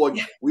now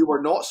going, we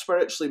were not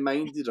spiritually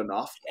minded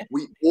enough.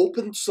 We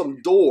opened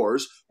some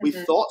doors. We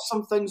thought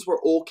some things were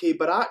okay,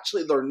 but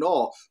actually they're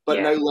not. But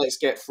now let's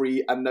get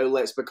free, and now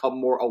let's become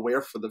more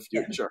aware for the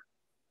future.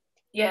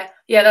 Yeah,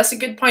 that's a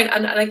good point.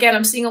 And again,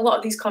 I'm seeing a lot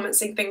of these comments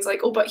saying things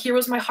like, oh, but here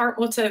was my heart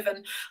motive,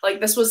 and like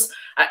this was,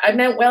 I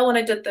meant well when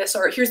I did this,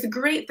 or here's the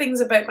great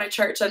things about my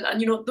church. And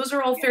you know, those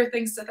are all fair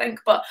things to think.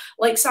 But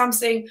like Sam's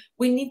saying,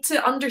 we need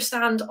to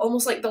understand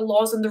almost like the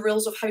laws and the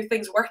rules of how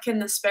things work in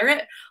the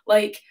spirit.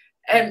 Like,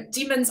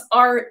 demons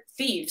are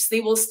thieves.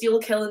 They will steal,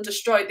 kill, and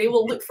destroy. They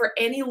will look for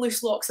any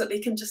loose locks that they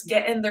can just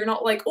get in. They're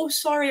not like, oh,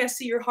 sorry, I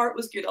see your heart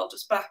was good, I'll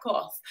just back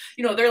off.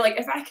 You know, they're like,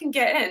 if I can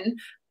get in,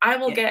 I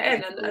will get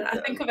in. And I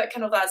think of it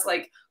kind of as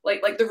like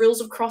the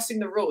rules of crossing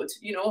the road.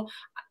 You know,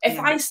 if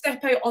I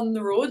step out on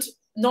the road,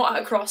 not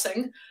at a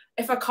crossing,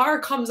 if a car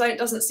comes out,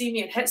 doesn't see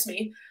me and hits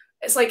me,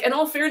 it's like, in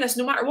all fairness,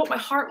 no matter what my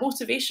heart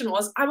motivation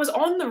was, I was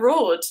on the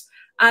road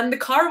and the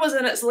car was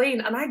in its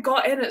lane and I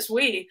got in its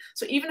way.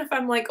 So even if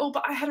I'm like, oh,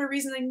 but I had a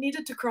reason I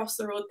needed to cross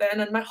the road then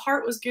and my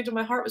heart was good and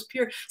my heart was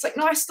pure, it's like,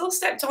 no, I still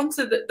stepped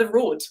onto the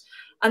road.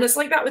 And it's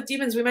like that with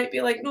demons. We might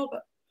be like, no,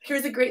 but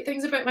here's the great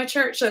things about my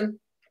church, and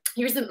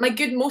here's my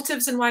good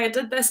motives and why I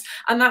did this,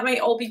 and that might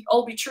all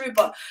be true.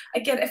 But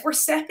again, if we're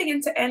stepping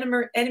into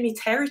enemy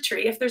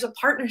territory, if there's a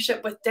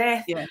partnership with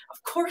death,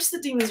 of course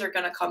the demons are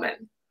going to come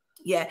in.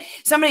 Yeah,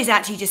 somebody's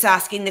actually just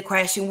asking the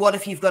question, what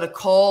if you've got a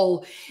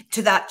call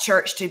to that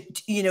church to,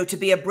 you know, to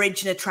be a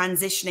bridge and a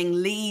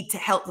transitioning lead to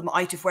help them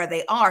out of where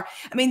they are?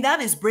 I mean,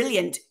 that is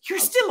brilliant. You're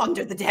still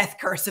under the death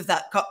curse of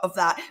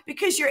that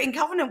because you're in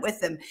covenant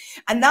with them.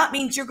 And that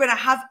means you're going to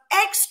have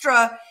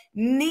extra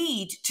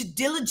need to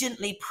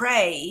diligently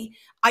pray.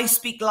 I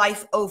speak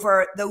life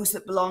over those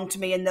that belong to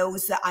me and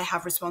those that I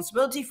have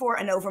responsibility for,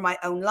 and over my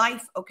own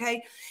life.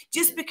 Okay.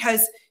 Just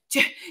because,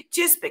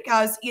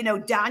 you know,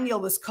 Daniel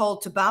was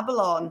called to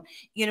Babylon,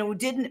 you know,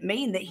 didn't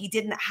mean that he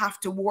didn't have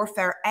to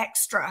warfare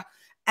extra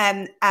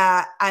and,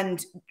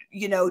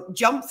 you know,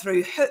 jump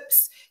through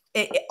hoops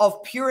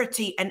of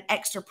purity and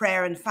extra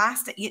prayer and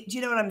fasting. Do you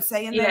know what I'm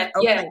saying? Yeah,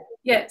 okay.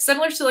 Yeah.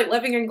 Similar to like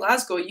living in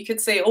Glasgow, you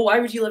could say, oh, why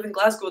would you live in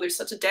Glasgow? There's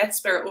such a death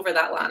spirit over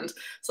that land.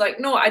 It's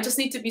like, no, I just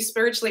need to be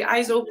spiritually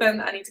eyes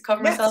open. I need to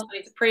cover myself. I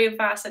need to pray and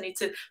fast. I need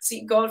to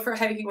seek God for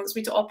how he wants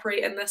me to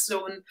operate in this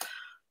zone.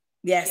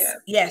 Yes,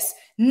 yes.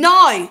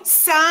 Now,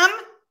 Sam,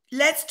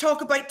 let's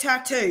talk about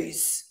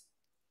tattoos.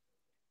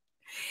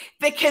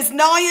 Because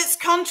now it's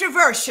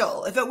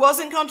controversial. If it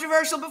wasn't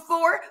controversial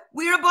before,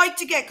 we're about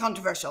to get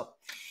controversial.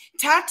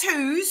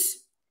 Tattoos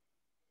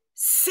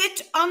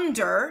sit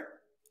under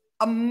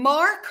a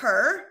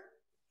marker.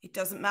 It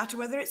doesn't matter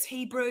whether it's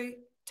Hebrew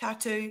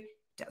tattoo.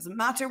 It doesn't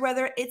matter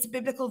whether it's a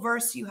biblical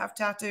verse you have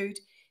tattooed.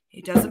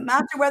 It doesn't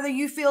matter whether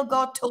you feel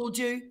God told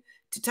you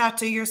to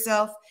tattoo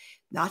yourself.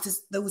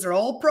 Those are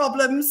all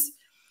problems.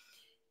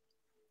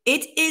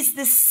 It is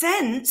the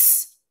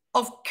sense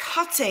of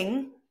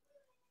cutting.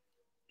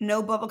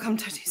 No bubblegum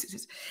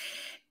tattoos.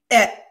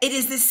 It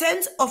is the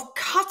sense of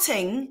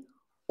cutting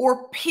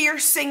or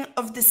piercing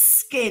of the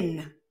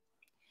skin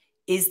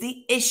is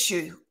the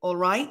issue, all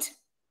right?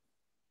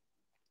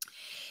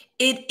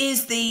 It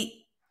is the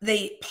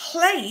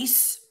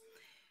place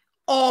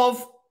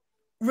of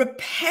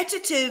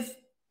repetitive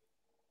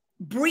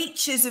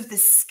breaches of the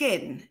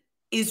skin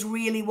is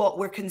really what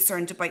we're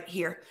concerned about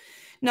here.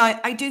 Now,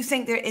 I do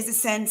think there is a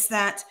sense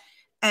that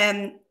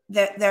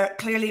there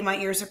clearly my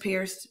ears are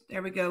pierced.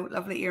 There we go.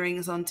 Lovely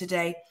earrings on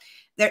today.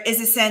 There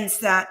is a sense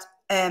that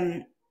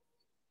I'm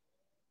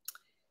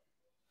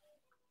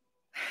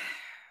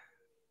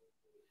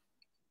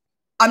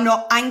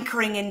not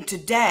anchoring into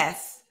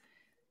death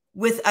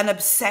with an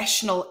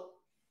obsessional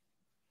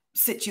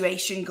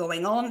situation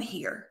going on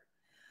here.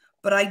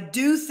 But I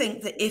do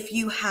think that if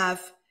you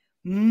have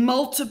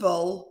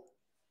multiple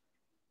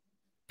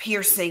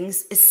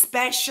piercings,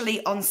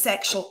 especially on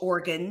sexual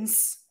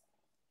organs,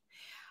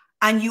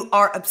 and you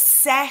are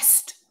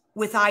obsessed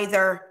with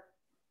either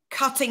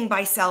cutting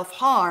by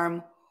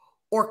self-harm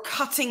or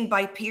cutting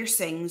by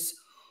piercings,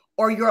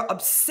 or you're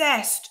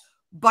obsessed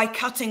by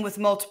cutting with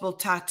multiple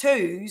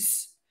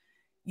tattoos,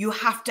 you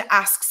have to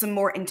ask some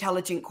more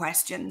intelligent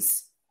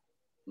questions.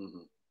 Mm-hmm.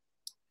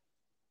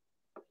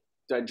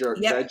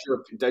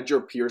 Did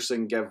your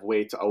piercing give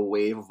way to a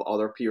wave of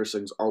other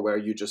piercings, or were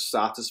you just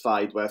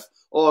satisfied with,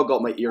 oh, I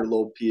got my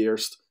earlobe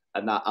pierced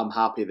and that I'm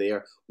happy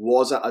there?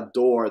 Was it a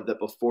door that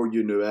before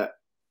you knew it,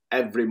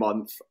 every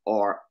month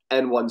or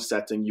in one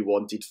sitting you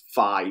wanted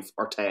 5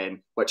 or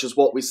 10, which is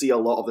what we see a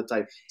lot of the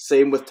time?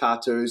 Same with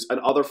tattoos and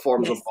other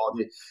forms of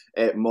body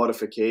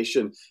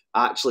modification.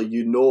 Actually,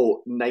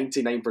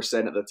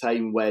 99% of the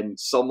time when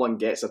someone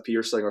gets a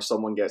piercing or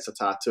someone gets a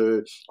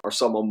tattoo or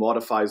someone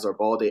modifies their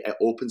body, it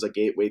opens a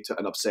gateway to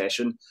an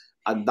obsession.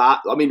 And that,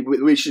 I mean,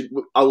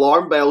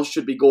 alarm bells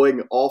should be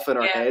going off in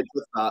our heads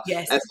with that.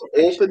 Yes. If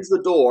it opens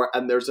the door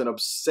and there's an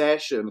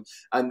obsession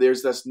and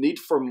there's this need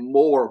for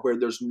more, where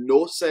there's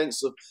no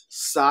sense of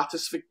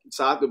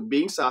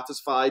being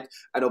satisfied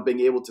and of being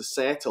able to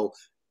settle,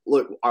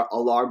 look, our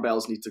alarm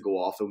bells need to go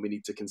off, and we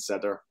need to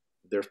consider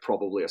there's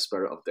probably a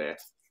spirit of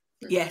death.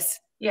 Yes.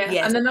 Yeah.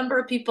 Yes. And the number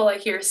of people I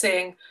hear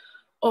saying,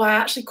 oh, I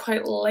actually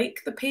quite like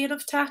the pain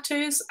of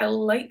tattoos. I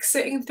like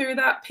sitting through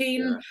that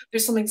pain. Yeah.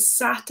 There's something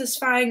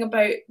satisfying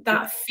about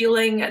that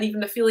feeling, and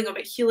even the feeling of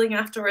it healing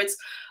afterwards.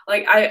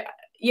 Like,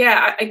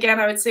 again,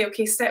 I would say,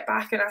 okay, step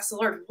back and ask the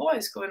Lord, what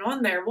is going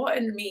on there? What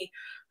in me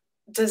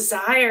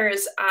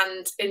desires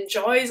and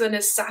enjoys and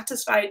is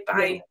satisfied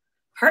by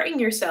hurting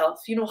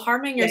yourself,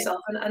 harming yourself?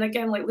 And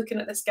again, like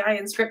looking at this guy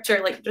in scripture,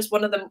 like just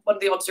one of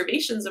the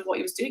observations of what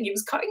he was doing, he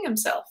was cutting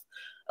himself.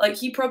 Like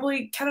he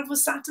probably kind of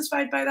was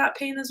satisfied by that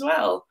pain as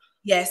well.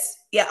 Yes.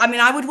 Yeah. I mean,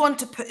 I would want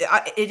to put,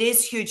 it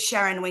is huge,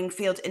 Sharon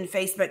Wingfield in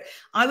Facebook.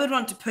 I would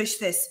want to push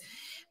this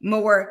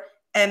more,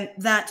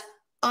 that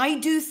I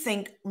do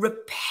think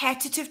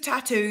repetitive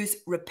tattoos,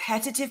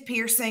 repetitive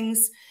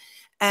piercings,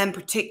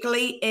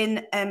 particularly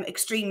in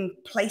extreme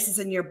places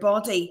in your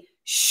body,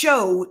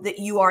 show that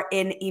you are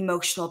in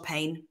emotional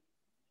pain.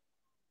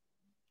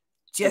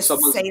 Just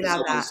say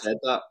that. Said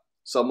that.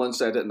 Someone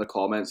said it in the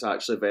comments,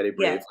 actually, very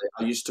bravely.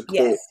 Yeah. I used to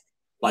cope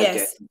by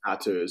getting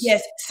tattoos.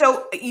 Yes.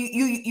 So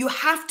you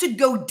have to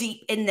go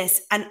deep in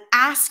this and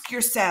ask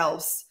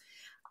yourselves,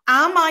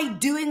 am I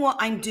doing what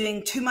I'm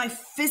doing to my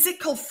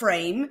physical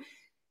frame?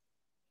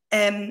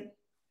 Am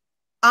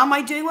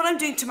I doing what I'm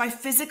doing to my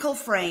physical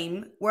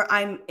frame where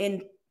I'm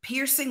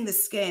piercing the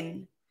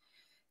skin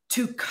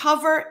to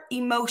cover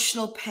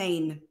emotional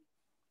pain?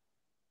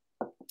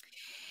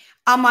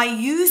 Am I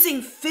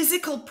using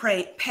physical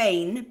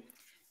pain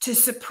to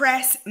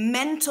suppress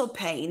mental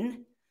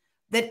pain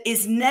that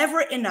is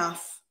never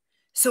enough?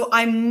 So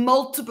I'm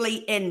multiply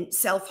in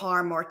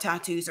self-harm or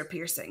tattoos or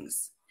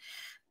piercings.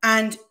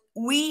 And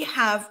I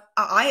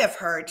have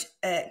heard,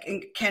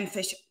 Ken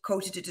Fish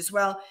quoted it as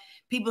well,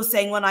 people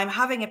saying, when I'm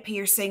having a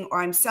piercing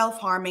or I'm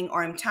self-harming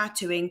or I'm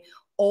tattooing,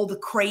 all the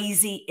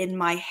crazy in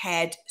my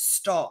head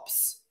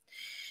stops.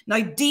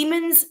 Now,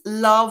 demons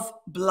love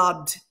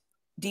blood.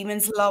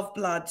 Demons love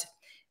blood.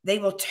 They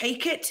will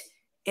take it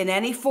in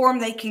any form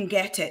they can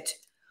get it,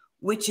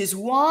 which is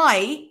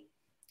why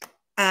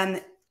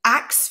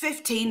Acts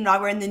 15, now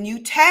we're in the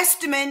New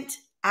Testament,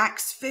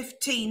 Acts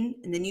 15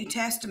 in the New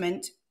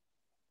Testament,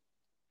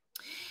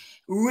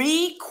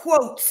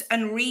 re-quotes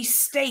and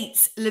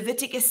restates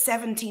Leviticus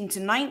 17 to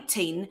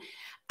 19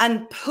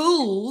 and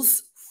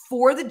pulls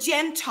for the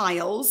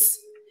Gentiles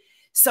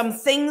some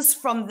things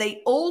from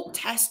the Old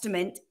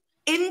Testament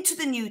into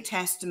the New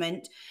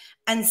Testament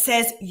and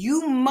says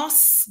you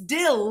must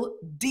still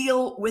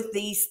deal with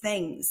these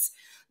things,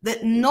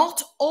 that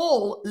not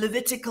all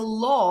Levitical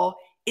law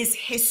is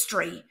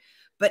history,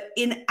 but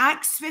in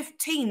Acts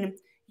 15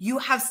 you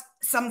have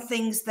some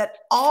things that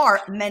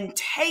are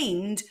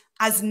maintained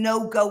as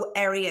no-go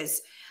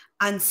areas.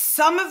 And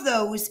some of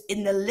those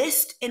in the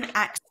list in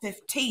Acts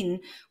 15,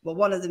 well,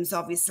 one of them is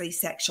obviously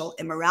sexual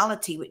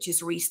immorality, which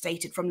is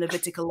restated from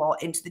Levitical law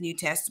into the New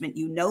Testament.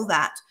 You know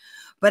that.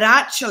 But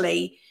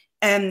actually,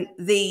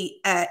 the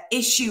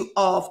issue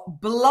of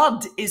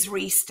blood is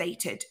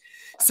restated.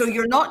 So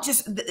you're not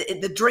just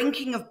the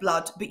drinking of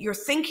blood, but you're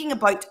thinking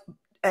about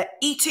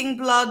eating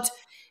blood,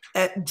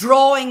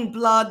 drawing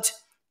blood,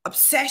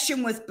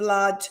 obsession with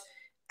blood,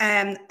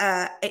 and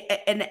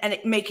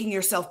making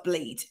yourself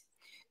bleed.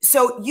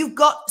 So you've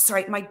got,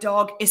 sorry, my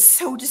dog is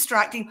so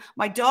distracting.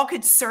 My dog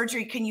had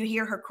surgery. Can you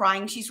hear her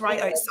crying? She's right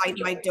outside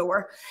my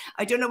door.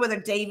 I don't know whether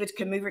David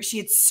can move her. She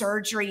had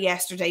surgery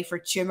yesterday for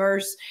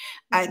tumors,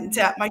 and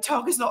my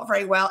dog is not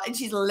very well, and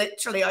she's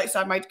literally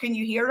outside my, can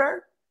you hear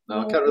her? No,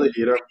 I can't really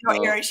hear her.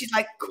 No. Hear her. She's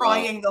like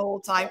crying the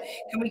whole time.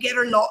 Can we get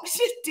her locked?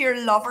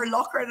 Dear lover,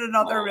 lock her in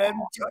another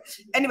room.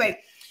 Anyway,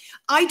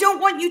 I don't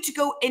want you to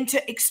go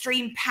into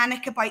extreme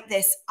panic about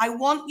this. I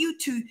want you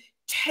to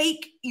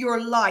take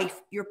your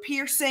life, your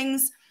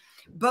piercings,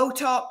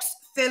 Botox,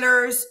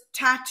 fillers,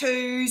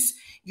 tattoos,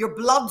 your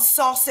blood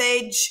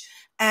sausage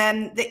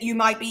that you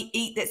might be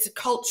eat that's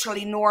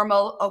culturally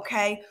normal,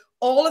 okay?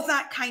 All of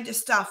that kind of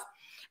stuff.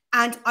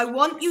 And I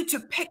want you to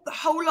pick the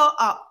whole lot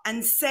up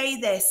and say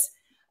this.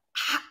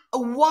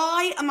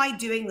 Why am I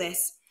doing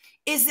this?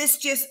 Is this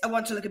just, I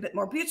want to look a bit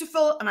more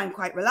beautiful and I'm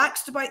quite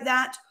relaxed about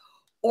that?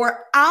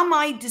 Or am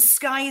I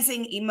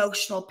disguising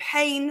emotional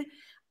pain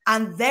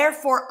and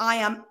therefore I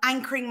am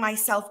anchoring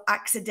myself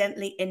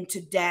accidentally into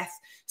death?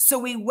 So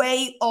we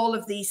weigh all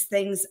of these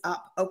things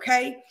up,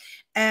 okay?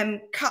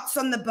 Cuts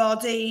on the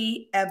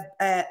body,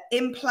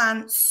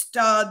 implants,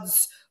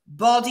 studs,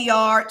 body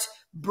art,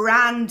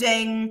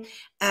 branding.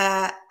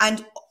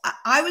 And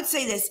I would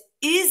say this,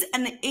 is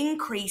an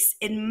increase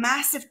in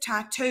massive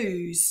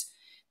tattoos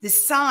the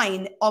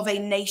sign of a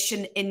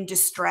nation in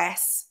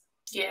distress?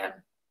 Yeah.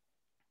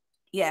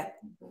 Yeah.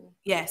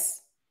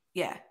 Yes.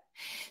 Yeah.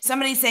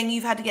 Somebody's saying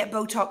you've had to get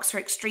Botox for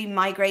extreme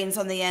migraines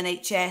on the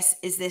NHS.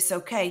 Is this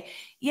okay?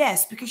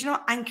 Yes, because you're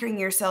not anchoring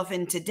yourself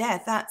into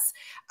death. That's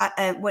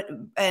what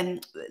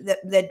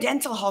the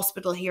dental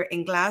hospital here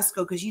in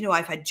Glasgow, because, you know,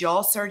 I've had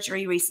jaw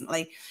surgery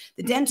recently.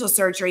 The dental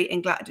surgery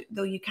in Glasgow,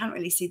 though you can't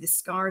really see the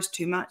scars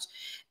too much,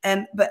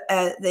 but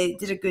they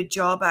did a good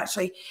job,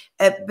 actually.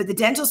 But the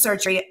dental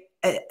surgery,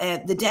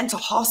 the dental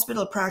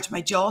hospital prior to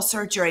my jaw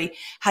surgery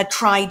had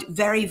tried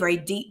very, very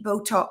deep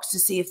Botox to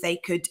see if they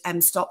could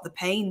stop the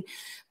pain.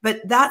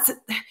 But that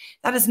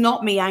is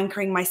not me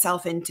anchoring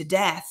myself into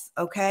death,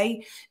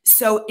 okay?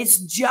 So it's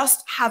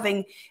just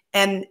having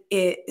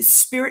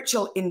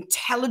spiritual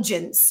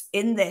intelligence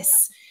in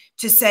this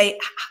to say,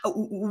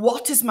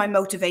 what is my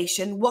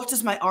motivation? What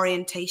is my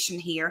orientation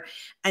here?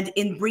 And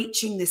in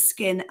breaching the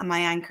skin, am I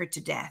anchored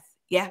to death?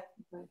 Yeah.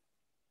 Mm-hmm.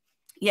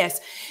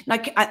 Yes. Now,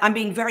 I'm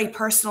being very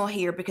personal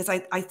here because I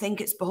think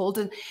it's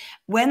beholden.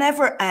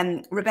 Whenever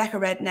Rebecca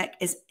Redneck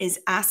is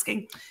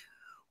asking,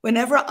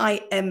 whenever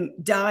I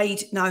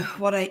died, now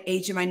what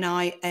age am I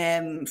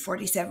now?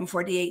 47,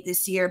 48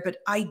 this year, but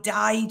I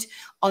died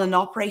on an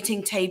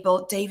operating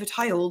table. David,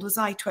 how old was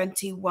I?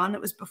 21.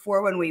 It was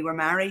before when we were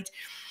married.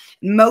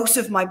 Most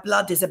of my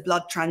blood is a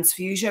blood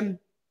transfusion.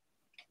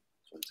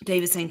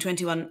 David's saying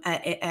 21,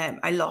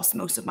 I lost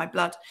most of my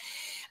blood.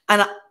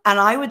 And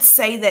I would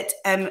say that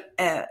and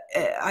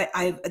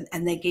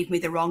they gave me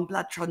the wrong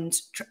blood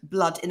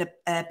in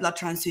a blood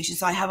transfusion.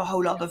 So I have a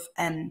whole lot of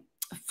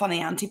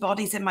funny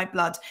antibodies in my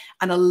blood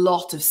and a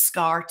lot of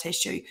scar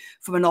tissue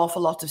from an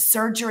awful lot of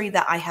surgery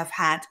that I have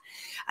had.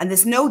 And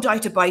there's no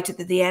doubt about it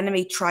that the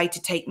enemy tried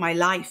to take my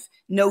life.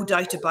 No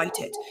doubt about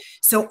it.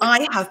 So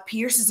I have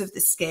pierces of the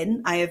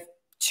skin. I have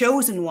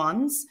chosen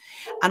ones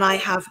and I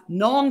have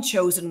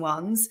non-chosen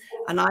ones,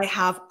 and I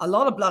have a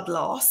lot of blood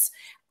loss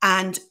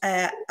and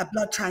a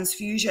blood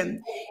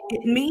transfusion.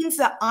 It means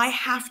that I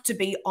have to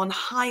be on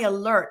high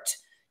alert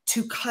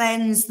to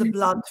cleanse the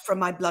blood from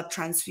my blood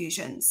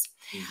transfusions.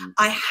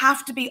 I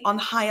have to be on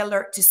high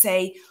alert to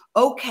say,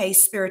 okay,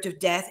 spirit of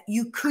death,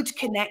 you could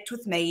connect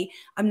with me.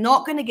 I'm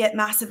not going to get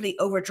massively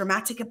over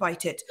dramatic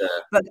about it,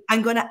 but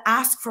I'm going to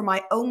ask for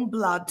my own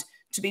blood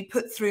to be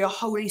put through a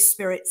Holy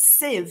Spirit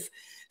sieve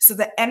so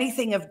that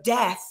anything of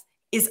death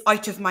is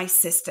out of my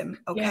system.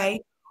 Okay. Yeah.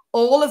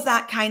 All of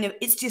that kind of,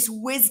 it's just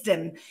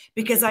wisdom,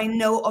 because I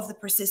know of the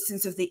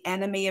persistence of the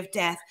enemy of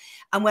death.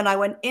 And when I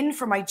went in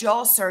for my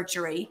jaw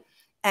surgery,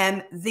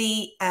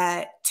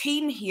 the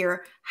team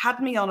here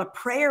had me on a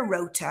prayer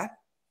rota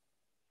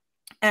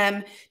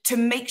to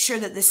make sure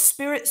that the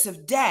spirits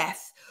of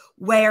death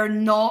were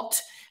not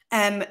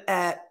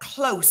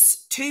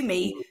close to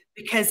me,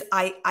 because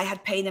I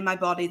had pain in my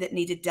body that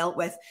needed dealt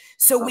with.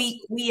 So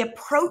we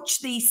approach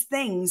these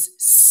things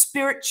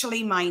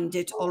spiritually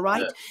minded, all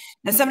right? Yeah.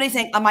 Now somebody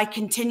saying, am I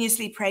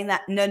continuously praying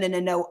that?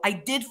 No. I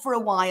did for a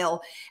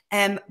while,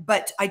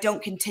 but I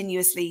don't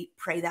continuously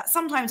pray that.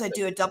 Sometimes I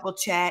do a double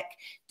check.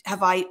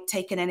 Have I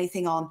taken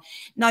anything on?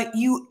 Now,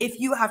 if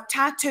you have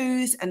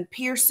tattoos and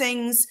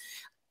piercings,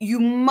 you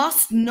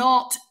must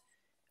not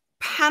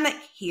panic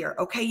here,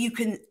 okay?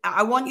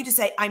 I want you to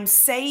say, I'm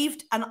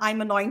saved and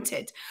I'm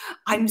anointed.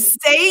 I'm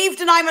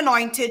saved and I'm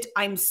anointed.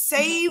 I'm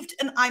saved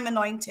and I'm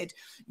anointed.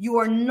 You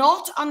are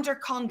not under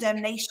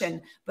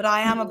condemnation, but I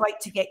am about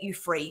to get you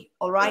free.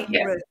 All right,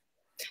 yeah. Ruth?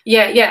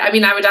 Yeah. I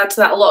mean, I would add to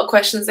that a lot of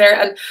questions there,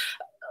 and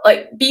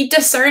like, be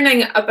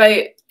discerning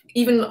about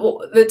even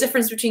the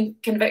difference between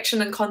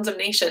conviction and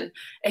condemnation.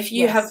 If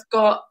you have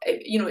got,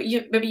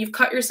 maybe you've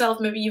cut yourself,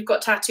 maybe you've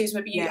got tattoos,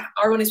 maybe you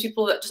are one of these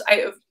people that just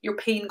out of your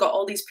pain got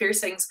all these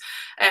piercings,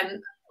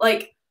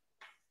 like,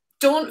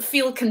 don't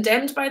feel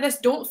condemned by this.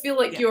 Don't feel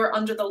like you're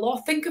under the law.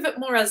 Think of it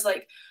more as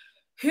like,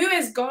 who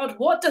is God?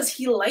 What does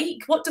he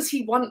like? What does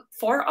he want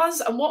for us?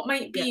 And what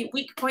might be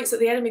weak points that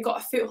the enemy got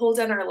a foothold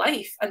in our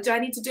life? And do I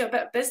need to do a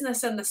bit of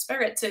business in the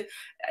spirit to,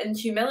 in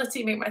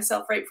humility, make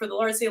myself right for the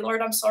Lord? Say,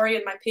 Lord, I'm sorry,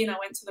 in my pain I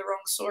went to the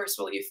wrong source.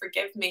 Will you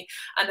forgive me?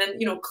 And then,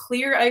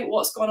 clear out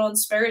what's going on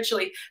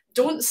spiritually.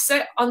 Don't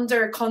sit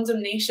under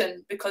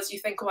condemnation because you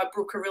think, oh, I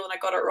broke a rule and I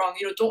got it wrong.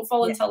 Don't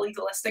fall into a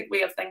legalistic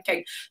way of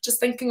thinking. Just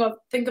think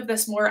of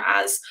this more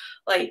as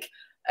like,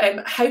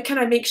 how can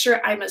I make sure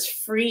I'm as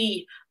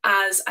free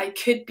as I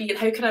could be, and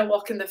how can I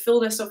walk in the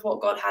fullness of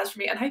what God has for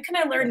me, and how can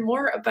I learn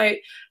more about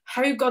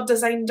how God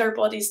designed our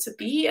bodies to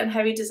be and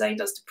how he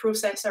designed us to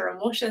process our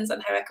emotions,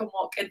 and how I can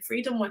walk in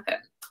freedom with him.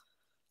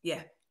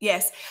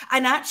 Yes.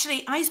 And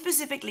actually, I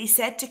specifically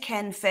said to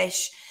Ken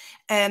Fish,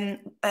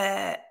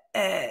 because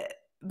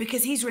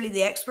he's really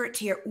the expert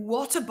here,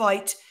 what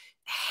about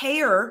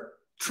hair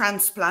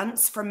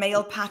transplants for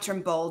male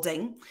pattern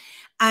balding?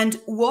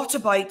 And what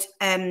about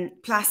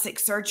plastic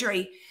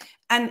surgery?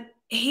 And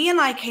he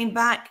and I came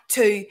back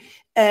to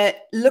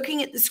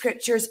looking at the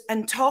scriptures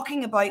and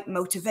talking about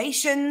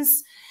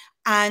motivations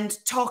and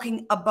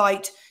talking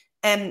about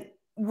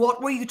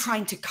what were you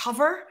trying to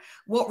cover?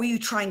 What were you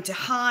trying to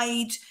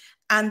hide?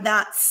 And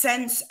that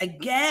sense,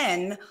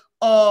 again,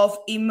 of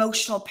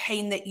emotional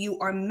pain that you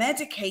are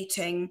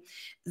medicating,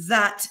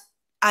 that,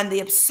 and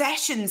the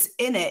obsessions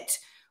in it,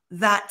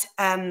 that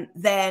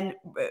then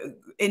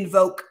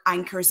invoke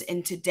anchors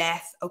into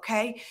death.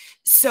 Okay,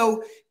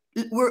 so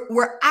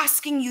we're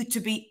asking you to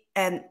be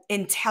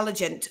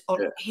intelligent.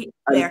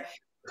 There.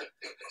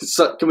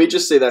 So can we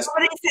just say this?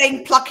 Somebody's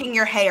saying plucking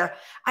your hair.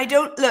 I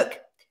don't look.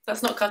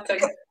 That's not cutting.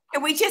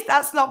 Can we just?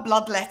 That's not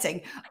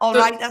bloodletting. All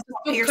right, that's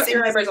not piercing. Cut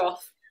your eyebrows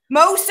off.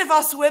 Most of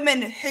us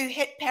women who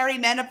hit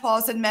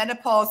perimenopause and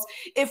menopause,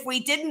 if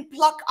we didn't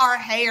pluck our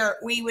hair,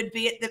 we would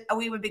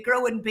be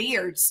growing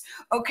beards.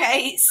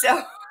 Okay,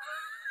 so.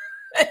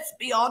 Let's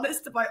be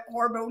honest about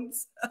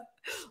hormones.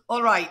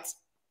 All right.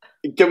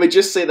 Can we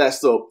just say this,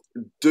 though?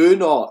 Do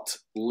not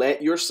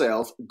let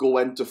yourself go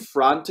into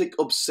frantic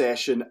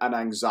obsession and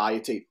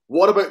anxiety.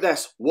 What about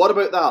this? What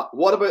about that?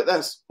 What about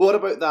this? What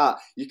about that?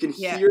 You can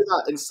hear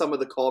that in some of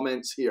the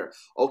comments here.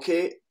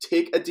 Okay?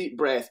 Take a deep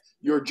breath.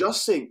 You're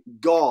just saying,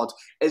 God,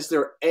 is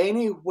there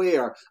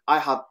anywhere I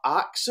have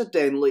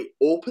accidentally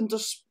opened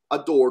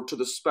a door to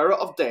the spirit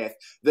of death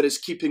that is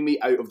keeping me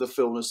out of the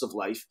fullness of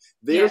life?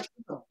 There's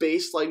a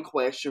baseline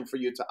question for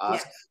you to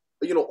ask.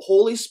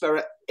 Holy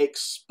Spirit,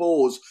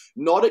 expose,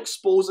 not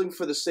exposing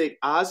for the sake,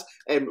 as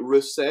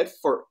Ruth said,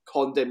 for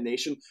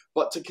condemnation,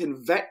 but to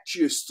convict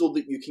you so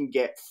that you can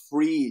get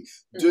free.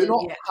 Do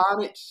not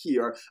panic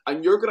here,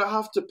 and you're going to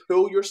have to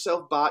pull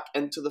yourself back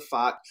into the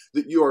fact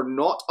that you are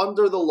not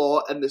under the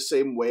law in the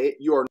same way.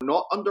 You are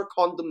not under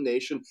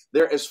condemnation.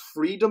 There is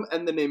freedom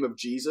in the name of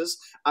Jesus,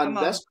 and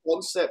this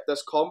concept,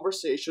 this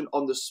conversation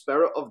on the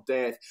spirit of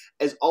death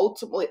is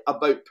ultimately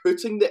about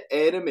putting the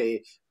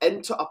enemy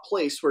into a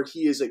place where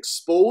he is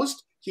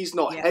exposed. He's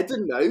not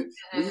hidden now.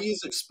 He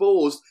is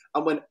exposed.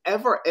 And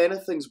whenever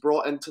anything's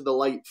brought into the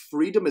light,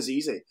 freedom is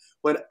easy.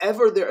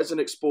 Whenever there is an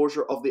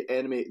exposure of the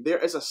enemy, there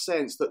is a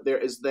sense that there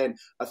is then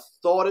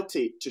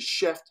authority to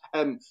shift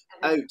him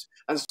out.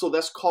 And so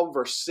this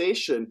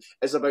conversation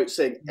is about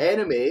saying,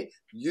 enemy,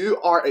 you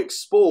are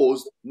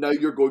exposed. Now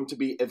you're going to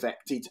be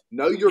evicted.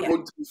 Now you're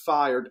going to be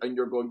fired and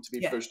you're going to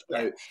be pushed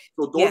out.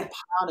 So don't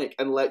panic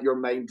and let your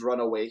mind run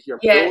away here.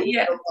 Pull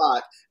yourself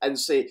back and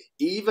say,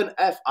 even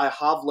if I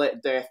have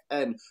let death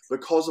in,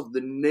 because of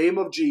the name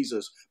of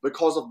Jesus,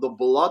 because of the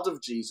blood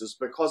of Jesus,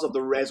 because of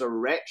the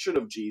resurrection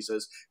of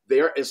Jesus,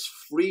 there is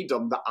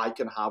freedom that I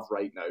can have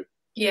right now.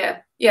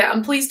 Yeah,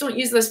 and please don't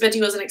use this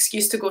video as an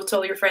excuse to go to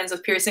all your friends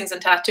with piercings and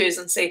tattoos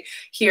and say,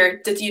 here,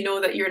 did you know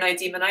that you're now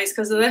demonized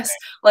because of this?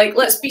 Like,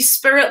 let's be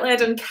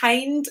spirit-led and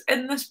kind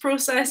in this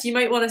process. You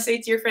might want to say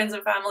to your friends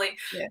and family,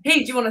 hey,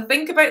 do you want to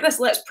think about this?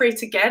 Let's pray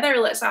together.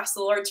 Let's ask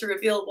the Lord to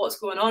reveal what's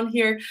going on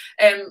here.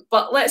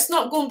 But let's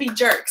not go and be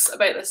jerks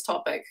about this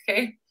topic,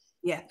 okay?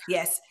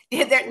 There's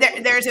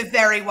a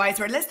very wise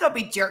word. Let's not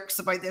be jerks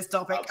about this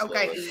topic.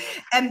 Absolutely.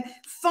 Okay.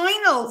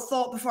 Final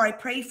thought before I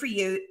pray for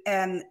you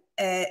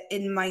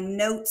in my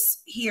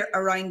notes here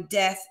around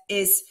death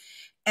is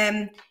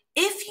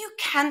if you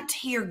can't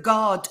hear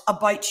God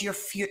about your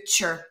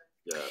future,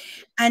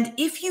 and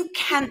if you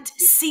can't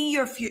see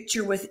your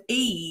future with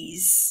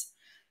ease,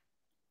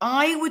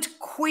 I would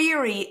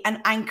query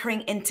an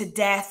anchoring into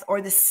death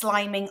or the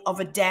sliming of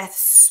a death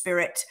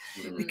spirit,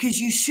 because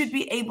you should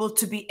be able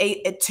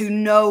to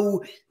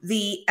know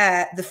the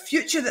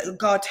future that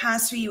God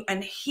has for you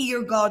and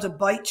hear God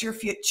about your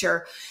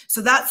future.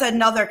 So that's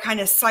another kind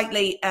of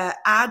slightly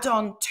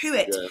add-on to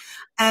it.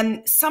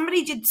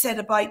 Somebody did said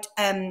about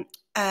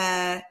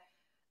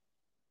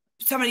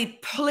somebody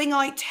pulling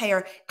out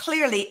hair.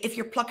 Clearly, if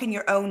you're plucking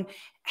your own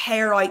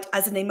hair out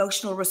as an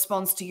emotional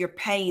response to your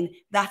pain,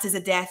 that is a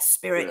death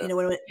spirit, you know,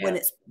 when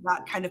it's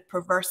that kind of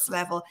perverse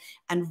level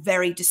and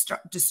very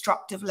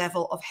destructive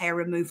level of hair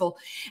removal.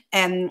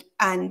 The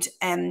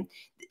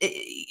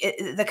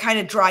kind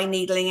of dry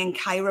needling and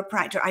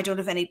chiropractor, I don't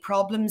have any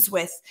problems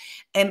with.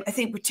 I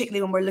think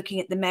particularly when we're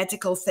looking at the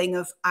medical thing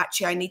of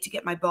actually I need to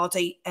get my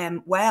body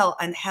well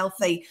and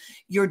healthy,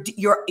 you're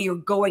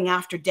going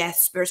after death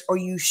spirits, or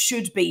you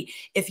should be.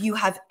 If you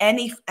have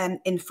any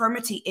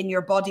infirmity in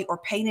your body or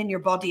pain in your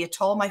body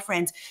at all, my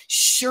friends,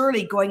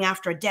 surely going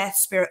after a death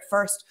spirit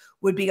first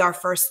would be our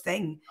first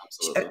thing.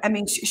 Absolutely. I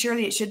mean,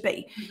 surely it should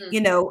be,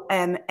 you know.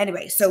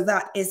 Anyway, so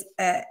that is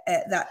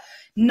that.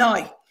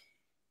 Now,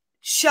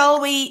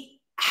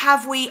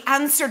 have we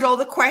answered all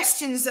the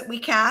questions that we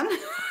can?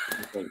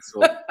 I think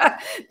so.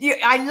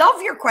 I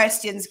love your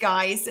questions,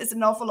 guys. It's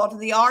an awful lot of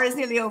the hour is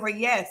nearly over.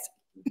 Yes.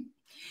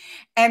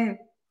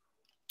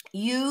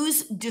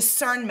 Use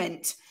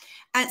discernment.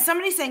 And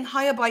somebody's saying,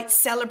 how about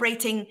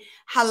celebrating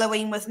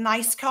Halloween with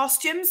nice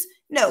costumes?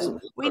 No,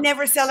 we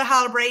never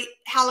celebrate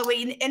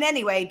Halloween in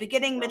any way,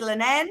 beginning, middle,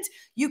 and end.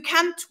 You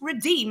can't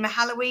redeem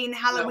Halloween.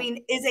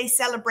 Halloween is a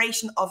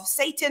celebration of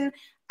Satan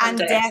and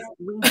death.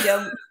 We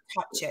don't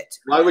touch it.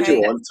 Why would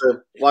you want to?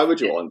 Why would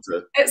you want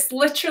to? It's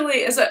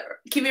literally,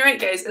 keep me right,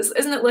 guys,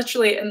 isn't it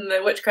literally in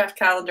the witchcraft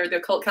calendar, the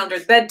occult calendar,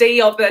 the day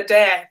of the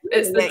dead?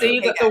 It's the day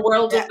that the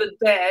world of the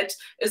dead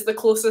is the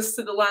closest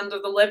to the land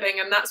of the living,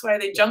 and that's why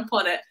they jump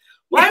on it.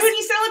 Why would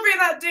you celebrate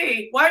that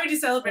day? Why would you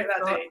celebrate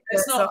that day?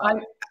 It's not.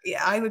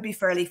 I would be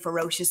fairly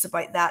ferocious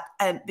about that,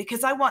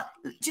 because I want,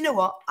 do you know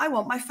what? I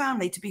want my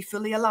family to be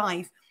fully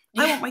alive.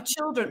 I want my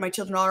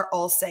children are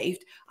all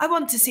saved. I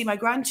want to see my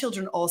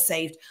grandchildren all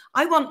saved.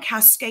 I want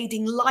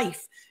cascading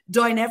life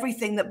down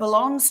everything that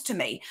belongs to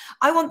me.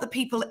 I want the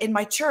people in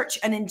my church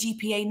and in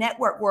GPA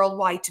network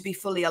worldwide to be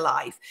fully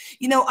alive.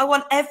 You know, I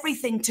want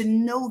everything to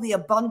know the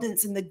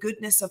abundance and the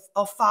goodness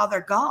of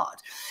Father God.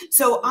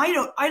 So I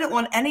don't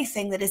want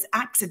anything that is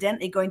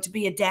accidentally going to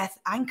be a death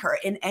anchor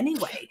in any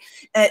way,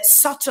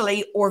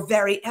 subtly or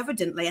very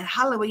evidently. And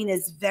Halloween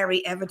is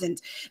very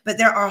evident, but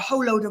there are a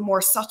whole load of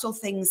more subtle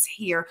things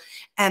here.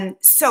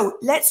 So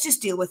let's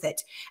just deal with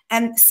it.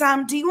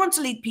 Sam, do you want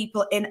to lead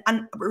people in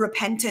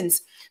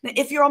repentance? Now,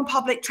 if you're on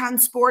public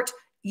transport,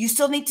 you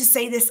still need to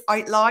say this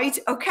out loud,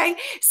 okay?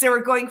 So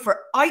we're going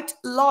for out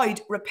loud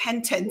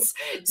repentance.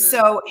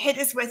 So hit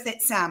us with it,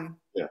 Sam.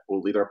 Yeah,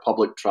 we'll lead our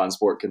public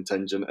transport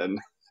contingent in.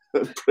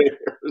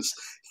 prayers.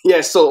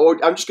 Yeah, so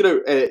I'm just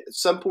going to,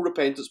 simple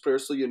repentance prayer,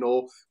 so you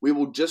know, we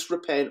will just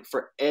repent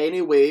for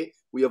any way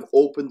we have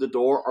opened the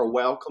door or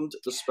welcomed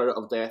the spirit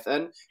of death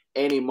in.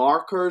 Any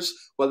markers,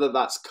 whether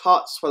that's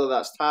cuts, whether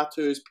that's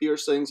tattoos,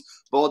 piercings,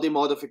 body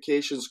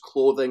modifications,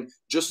 clothing,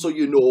 just so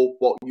you know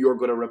what you're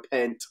going to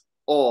repent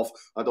of.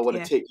 I don't want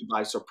to take you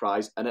by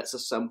surprise, and it's a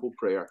simple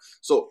prayer.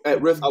 So,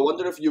 Ruth, I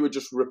wonder if you would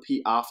just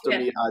repeat after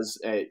me as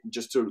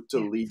just to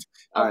lead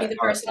I'll be the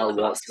person our on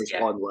the bus,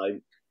 watchers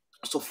online.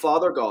 So,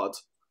 Father God,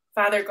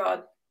 Father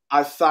God,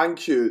 I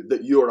thank you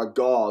that you are a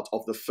God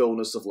of the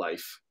fullness of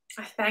life.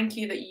 I thank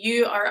you that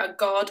you are a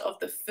God of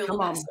the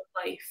fullness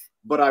of life.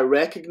 But I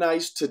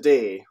recognize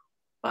today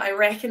But I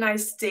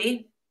recognize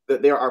today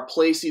that there are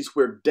places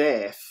where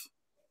death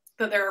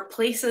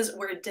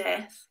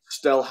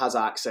still has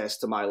access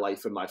to my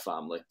life and my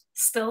family.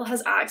 Still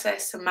has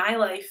access to my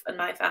life and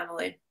my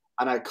family.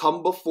 And I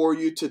come before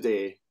you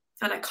today.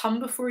 And I come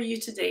before you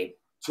today.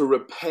 To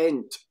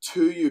repent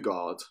to you,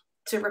 God.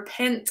 To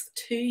repent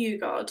to you,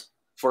 God.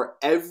 For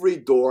every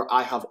door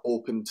I have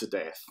opened to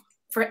death.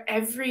 For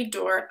every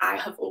door I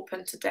have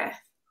opened to death.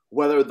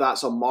 Whether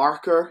that's a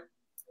marker.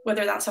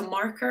 Whether that's a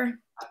marker.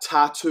 A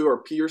tattoo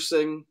or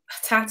piercing.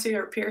 A tattoo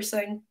or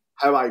piercing.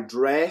 How I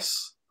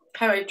dress.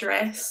 How I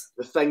dress.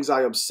 The things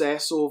I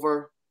obsess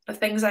over. The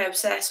things I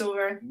obsess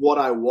over. What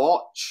I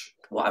watch.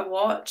 What I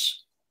watch.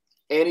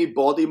 Any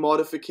body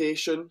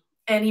modification.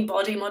 Any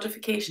body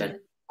modification.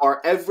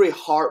 Or every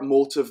heart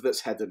motive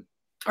that's hidden.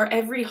 Or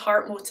every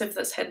heart motive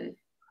that's hidden.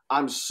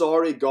 I'm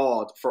sorry,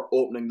 God, for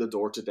opening the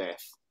door to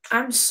death.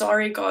 I'm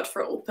sorry, God,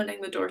 for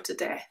opening the door to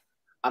death.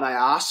 And I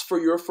ask for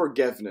your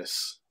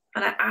forgiveness.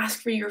 And I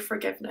ask for your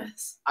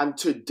forgiveness. And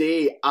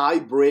today I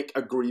break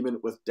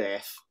agreement with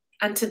death.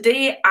 And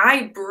today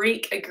I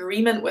break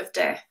agreement with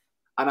death.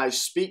 And I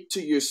speak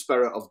to you,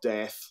 spirit of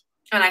death.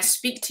 And I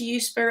speak to you,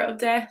 spirit of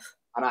death.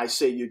 And I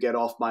say you get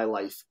off my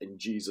life in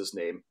Jesus'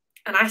 name.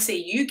 And I say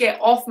you get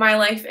off my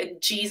life in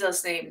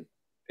Jesus' name.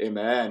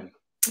 Amen.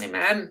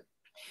 Amen.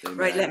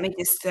 Right, let me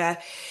just...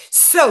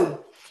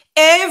 So,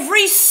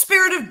 every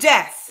spirit of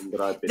death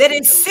that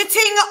is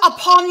sitting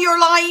upon your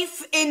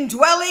life,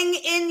 indwelling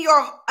in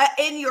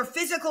your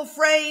physical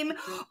frame,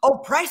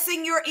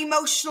 oppressing your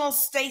emotional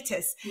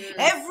status,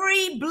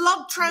 every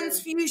blood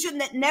transfusion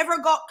that never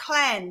got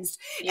cleansed,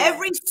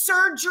 every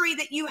surgery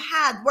that you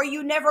had where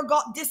you never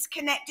got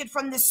disconnected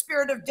from the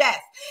spirit of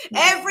death,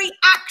 every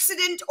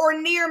accident or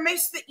near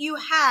miss that you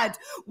had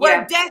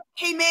where death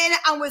came in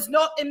and was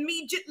not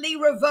immediately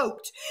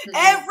revoked,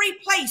 every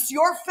place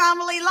your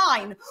family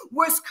line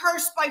was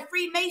cursed by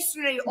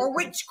Freemasonry or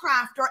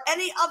witchcraft or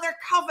any other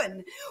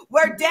coven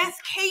where death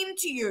came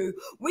to you,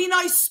 we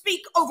now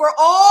speak over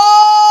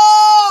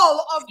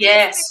all of these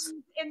things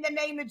in the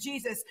name of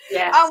Jesus.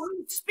 And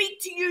we speak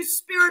to you,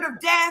 spirit of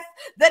death,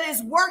 that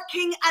is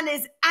working and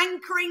is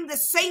anchoring the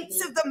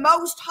saints of the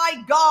Most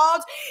High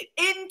God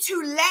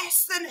into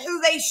less than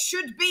who they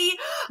should be.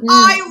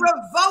 I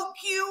revoke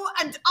you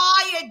and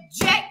I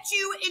eject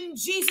you in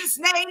Jesus'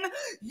 name.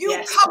 You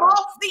come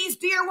off these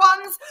dear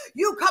ones.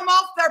 You come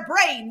off their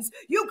brains.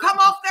 You come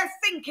off their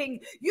thinking.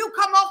 You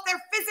come off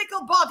their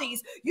physical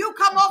bodies. You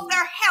come off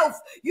their health.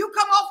 You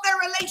come off their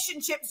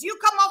relationships. You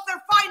come off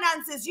their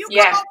finances. You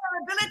come off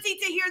their ability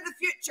to hear the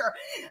future.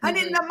 And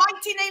in the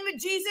mighty name of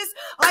Jesus,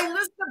 I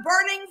loose the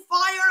burning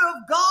fire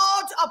of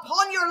God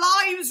upon your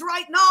lives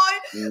right now,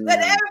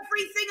 that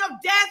everything of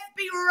death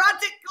be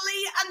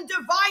radically and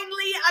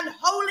divinely and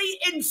wholly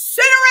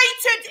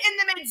incinerated in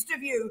the midst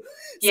of you,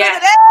 so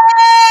that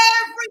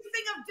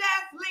everything of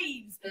death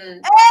leaves.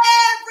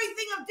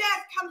 Everything of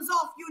death comes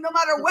off you, no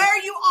matter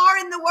where you are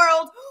in the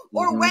world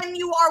or when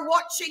you are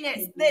watching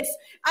this.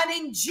 And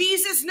in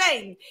Jesus'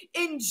 name,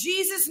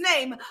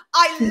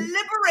 I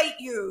liberate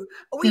you.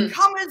 We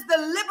come as the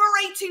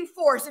liberating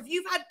force. If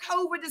you've had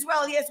COVID as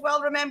well, yes,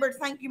 well remembered.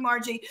 Thank you,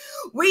 Margie.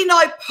 We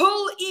now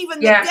pull even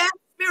the death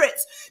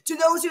spirits to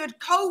those who had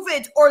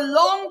COVID or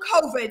long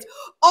COVID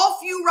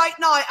off you right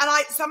now.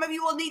 And some of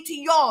you will need to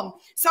yawn.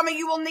 Some of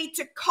you will need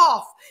to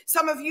cough.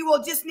 Some of you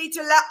will just need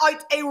to let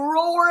out a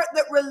roar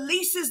that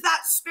releases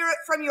that spirit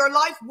from your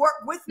life.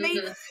 Work with me.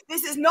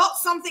 This is not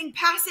something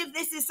passive.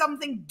 This is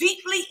something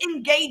deeply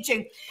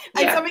engaging.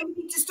 And some of you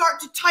need to start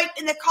to type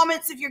in the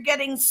comments if you're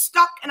getting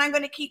stuck, and I'm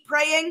going to keep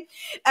praying.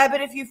 But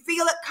if you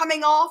feel it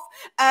coming off,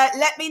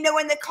 let me know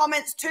in the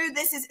comments too.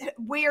 This is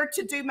weird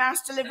to do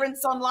mass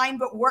deliverance online,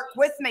 but work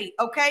with me,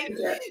 okay?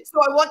 So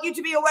I want you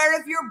to be aware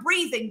of your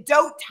breathing.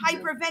 Don't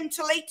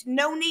hyperventilate.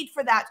 No need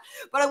for that.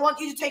 But I want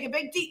you to take a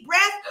big deep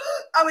breath,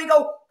 and we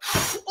go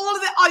all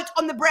of it out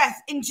on the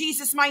breath in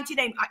Jesus' mighty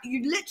name.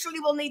 You literally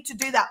will need to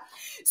do that.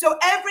 So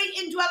every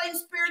indwelling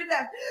spirit of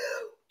death,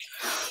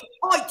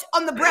 out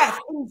on the breath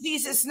in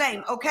Jesus'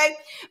 name, okay?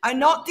 I'm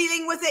not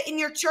dealing with it in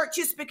your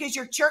churches because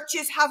your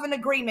churches have an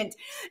agreement.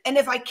 And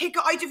if I kick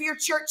it out of your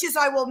churches,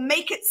 I will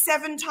make it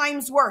 7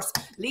 times worse.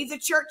 Leave the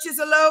churches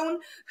alone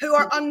who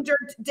are under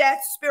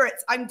death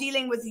spirits. I'm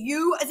dealing with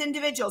you as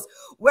individuals.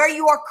 Where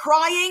you are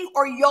crying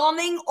or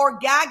yawning or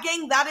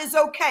gagging, that is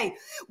okay.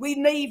 We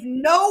leave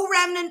no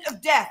remnant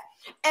of death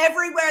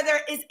Everywhere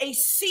there is a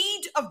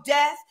seed of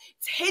death,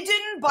 it's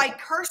hidden by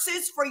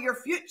curses for your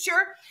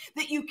future,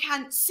 that you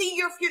can't see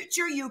your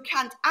future, you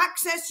can't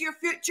access your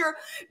future,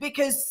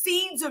 because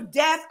seeds of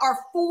death are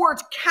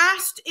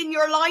forecast in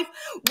your life.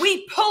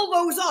 We pull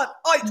those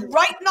out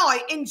right now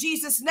in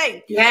Jesus'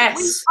 name. Yes.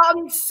 We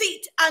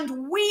unseat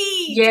and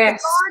weed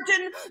Yes. the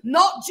garden,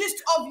 not just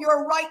of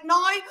your right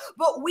now,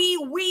 but we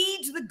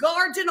weed the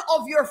garden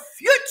of your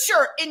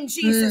future in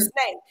Jesus'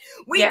 name.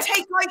 We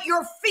take out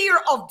your fear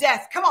of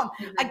death. Come on.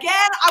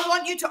 Again, I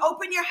want you to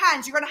open your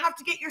hands. You're going to have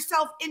to get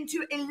yourself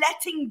into a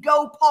letting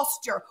go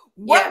posture.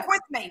 Work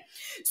with me.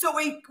 So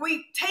we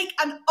take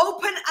an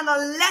open and a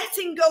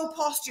letting go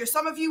posture.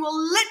 Some of you will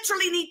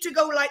literally need to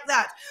go like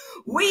that.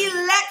 We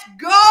let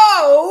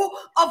go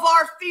of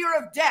our fear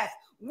of death.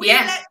 We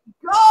let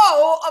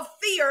go of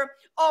fear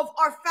of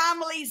our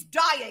families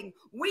dying.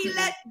 We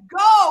let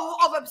go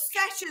of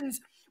obsessions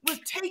with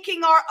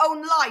taking our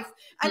own life.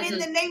 And in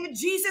the name of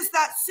Jesus,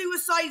 that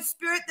suicide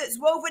spirit that's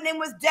woven in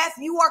with death,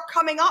 you are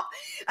coming up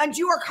and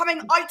you are coming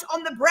out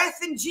on the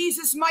breath in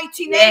Jesus'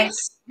 mighty name.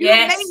 You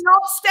may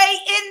not stay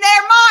in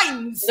their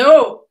minds.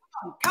 No.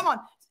 Come on.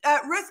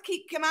 Ruth,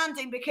 keep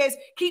commanding, because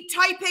keep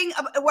typing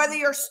whether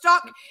you're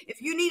stuck.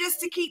 If you need us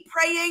to keep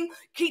praying,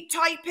 keep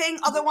typing.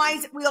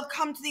 Otherwise, we'll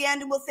come to the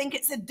end and we'll think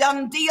it's a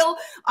done deal.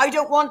 I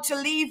don't want to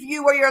leave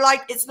you where you're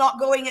like, it's not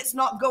going, it's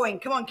not going.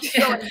 Come on, keep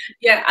going.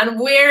 Yeah, and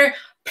where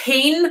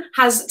pain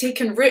has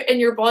taken root in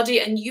your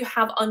body and you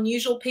have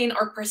unusual pain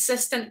or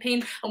persistent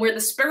pain, and where the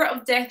spirit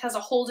of death has a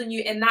hold on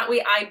you in that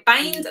way, I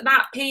bind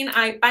that pain,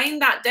 I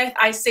bind that death.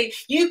 I say,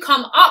 you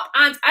come up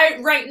and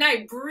out right now,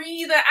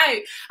 breathe it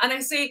out, and I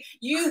say,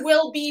 you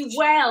will be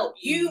well,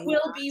 you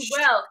will be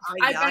well.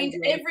 I bind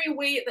every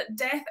way that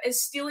death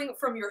is stealing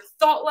from your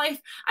thought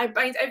life. I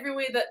bind every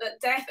way that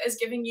death is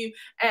giving you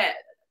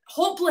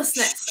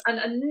hopelessness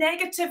and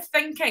negative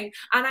thinking,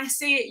 and I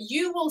say,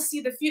 you will see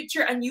the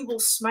future and you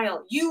will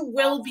smile. You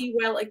will be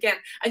well again,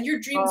 and your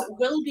dreams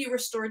will be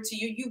restored to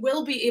you. You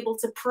will be able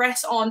to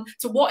press on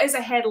to what is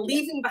ahead,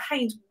 leaving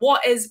behind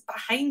what is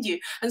behind you.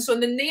 And so in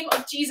the name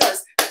of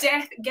Jesus,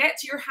 death,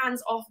 get your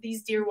hands off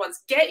these dear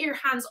ones. Get your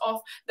hands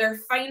off their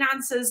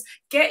finances.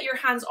 Get your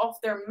hands off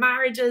their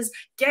marriages.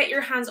 Get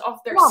your hands off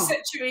their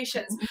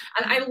situations.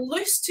 And I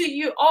loose to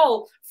you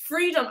all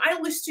freedom. I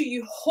loose to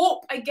you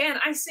hope again.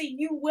 I say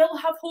you will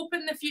have hope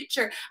in the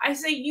future. I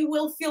say you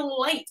will feel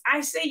light.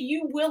 I say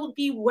you will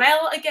be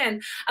well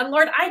again. And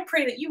Lord, I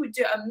pray that you would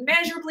do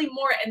immeasurably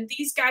more in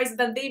these guys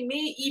than they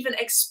may even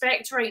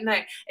expect right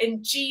now.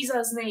 In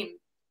Jesus' name.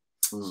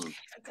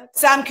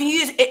 Sam, can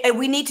you just,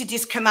 we need to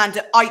just command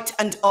it out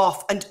and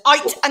off and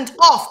out and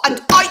off and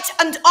out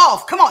and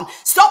off. Come on,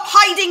 stop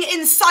hiding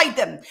inside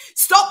them.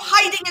 Stop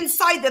hiding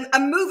inside them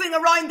and moving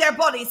around their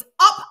bodies,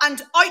 up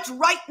and out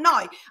right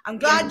now. I'm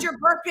glad you're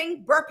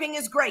burping. Burping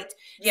is great.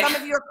 Some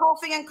of you are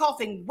coughing and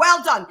coughing.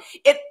 Well done.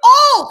 It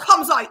all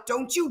comes out.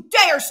 Don't you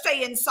dare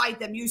stay inside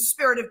them, you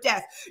spirit of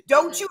death.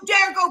 Don't you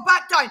dare go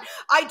back down.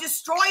 I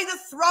destroy the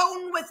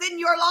throne within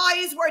your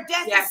lives where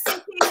death is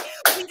sitting.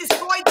 We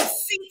destroy the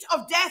seat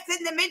of death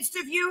in the midst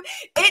of you.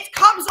 It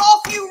comes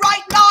off you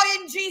right now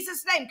in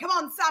Jesus' name. Come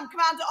on, Sam,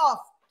 command it off.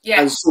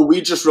 And so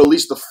we just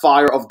release the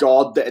fire of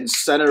God that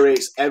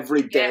incinerates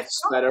every death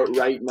spirit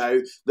right now,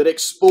 that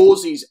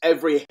exposes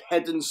every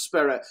hidden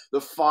spirit. The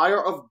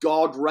fire of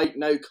God right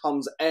now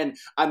comes in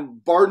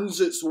and burns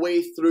its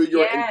way through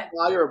your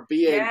entire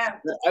being.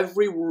 That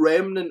every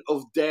remnant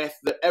of death,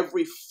 that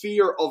every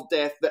fear of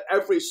death, that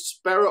every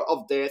spirit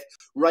of death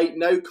right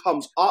now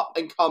comes up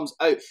and comes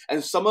out.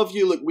 And some of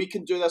you, look, we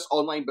can do this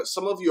online, but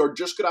some of you are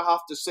just going to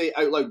have to say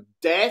out loud,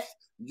 death,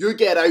 you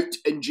get out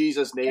in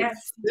Jesus' name.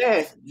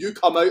 Death, you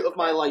come out of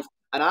my life.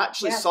 And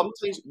actually,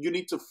 sometimes you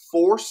need to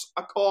force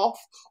a cough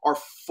or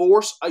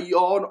force a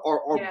yawn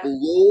or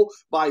blow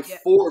by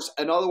force.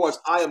 In other words,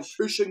 I am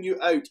pushing you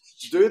out.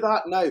 Do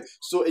that now.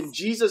 So in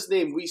Jesus'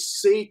 name, we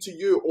say to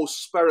you, O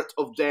spirit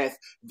of death,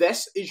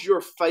 this is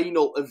your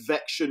final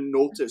eviction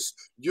notice.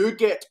 You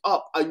get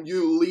up and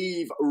you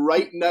leave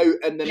right now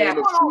in the name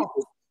of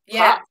Jesus.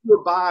 Pack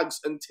your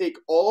bags and take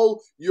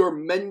all your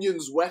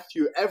minions with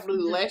you. Every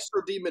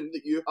lesser demon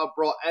that you have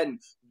brought in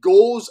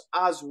goes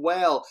as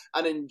well.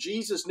 And in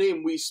Jesus'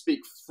 name, we speak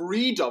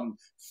freedom,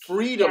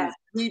 freedom,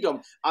 freedom.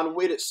 And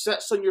where it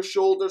sits on your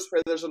shoulders,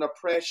 where there's an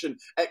oppression,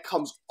 it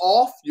comes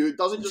off you. It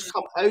doesn't just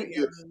come out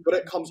you, but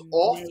it comes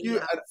off you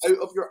and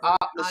out of your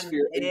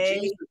atmosphere in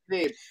Jesus'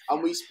 name.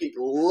 And we speak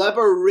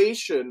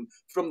liberation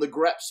from the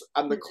grips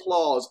and the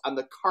claws and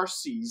the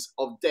curses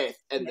of death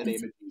in the name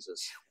of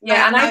Jesus.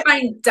 Yeah, and I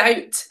find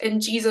doubt in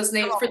Jesus'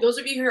 name. For those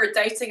of you who are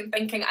doubting and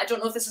thinking, I don't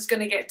know if this is going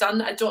to get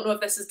done. I don't know if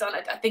this is done.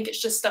 I think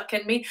it's just stuck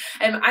in me.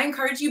 I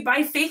encourage you,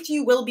 by faith,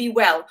 you will be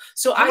well.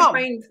 So I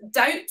find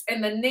doubt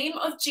in the name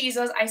of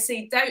Jesus. I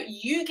say, doubt,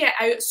 you get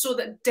out so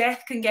that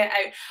death can get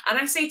out. And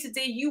I say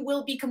today, you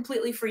will be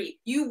completely free.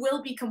 You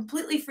will be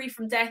completely free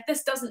from death.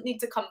 This doesn't need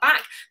to come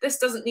back. This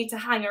doesn't need to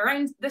hang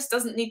around. This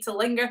doesn't need to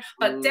linger.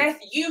 But death,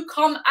 you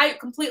come out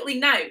completely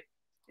now.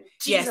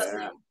 Jesus'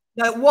 name.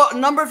 Now, what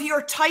number of you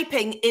are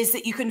typing is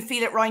that you can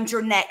feel it around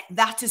your neck.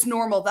 That is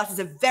normal. That is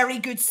a very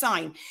good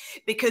sign,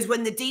 because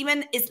when the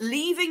demon is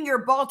leaving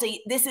your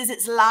body, this is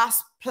its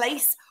last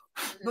place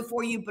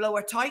before you blow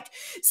it out.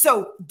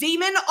 So,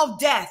 demon of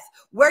death,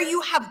 where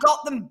you have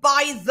got them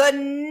by the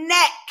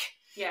neck,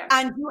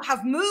 and you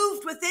have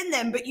moved within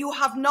them, but you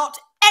have not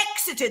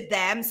exited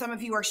them. Some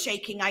of you are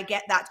shaking. I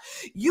get that.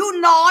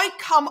 You now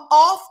come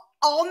off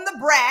on the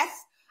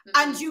breath.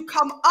 And you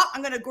come up.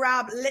 I'm going to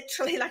grab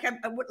literally like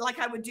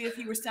I would do if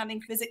you were standing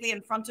physically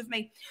in front of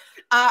me.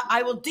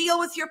 I will deal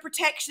with your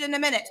protection in a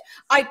minute.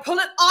 I pull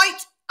it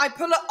out. I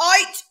pull it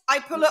out. I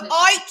pull it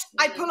out.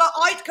 I pull it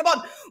out. Come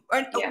on,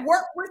 and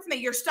work with me.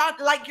 You're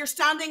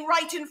standing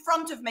right in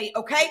front of me.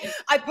 Okay.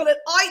 I pull it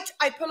out.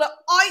 I pull it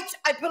out.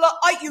 I pull it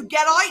out. You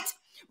get out.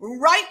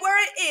 Right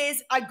where it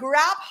is. I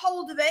grab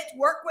hold of it.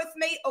 Work with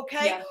me.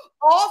 Okay.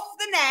 Off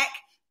the neck.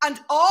 And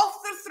off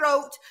the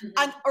throat,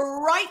 and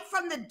right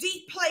from the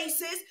deep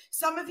places.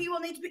 Some of you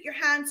will need to put your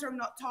hands, so I'm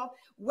not tall,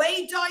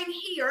 way down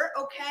here,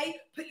 okay?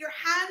 Put your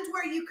hand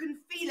where you can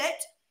feel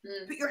it.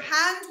 Put your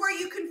hand where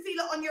you can feel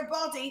it on your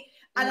body.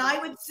 And I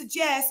would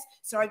suggest,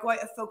 sorry, go out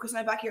of focus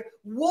now back here.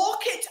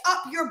 Walk it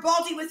up your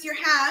body with your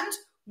hand.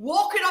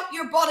 Walk it up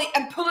your body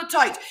and pull it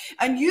out.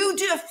 And you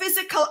do a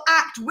physical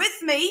act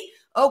with me,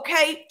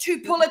 okay,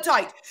 to pull it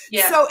out.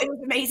 So it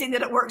was amazing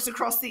that it works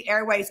across the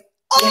airways.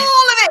 All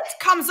of it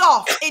comes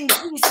off in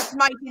Jesus'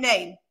 mighty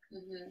name.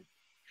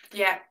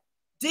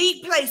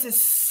 Deep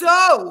places.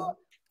 So,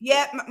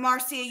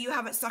 Marcia, you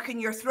have it stuck in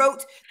your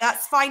throat.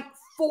 That's fine.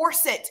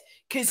 Force it,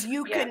 because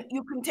you can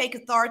take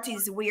authority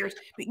is weird,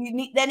 but you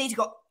need to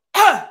go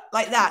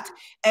like that.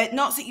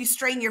 Not that you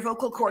strain your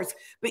vocal cords,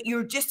 but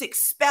you're just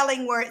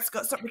expelling where it's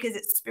got stuff, because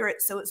it's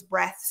spirit, so it's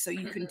breath. So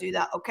you can do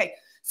that. Okay.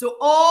 So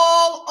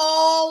all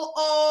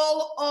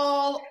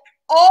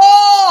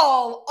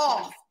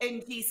off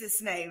in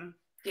Jesus' name.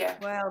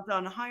 Well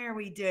done. How are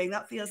we doing?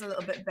 That feels a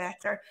little bit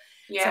better.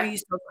 Some of you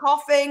still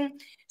coughing.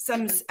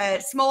 Some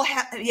small.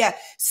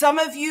 Some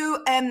of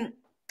you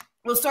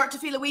will start to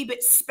feel a wee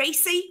bit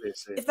spacey,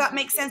 if that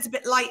makes sense, a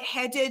bit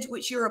lightheaded,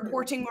 which you're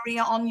reporting,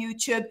 Maria, on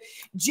YouTube,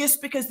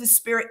 just because the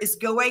spirit is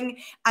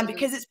going, and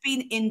because it's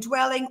been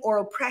indwelling or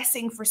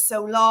oppressing for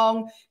so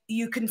long,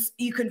 you can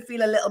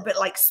feel a little bit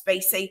like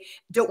spacey.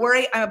 Don't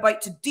worry, I'm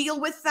about to deal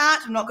with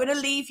that. I'm not going to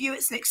leave you.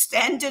 It's an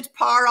extended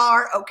power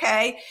hour,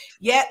 okay?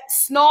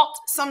 Snot,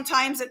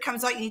 sometimes it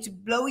comes out. You need to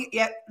blow.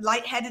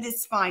 Lightheaded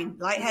is fine.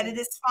 Lightheaded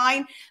is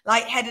fine.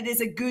 Lightheaded is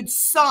a good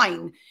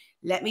sign.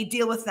 Let me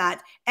deal with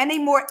that. Any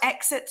more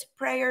exit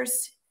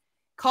prayers?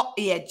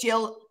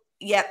 Jill.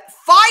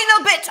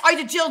 Final bit out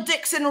of Jill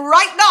Dixon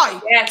right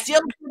now. Jill,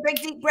 do a big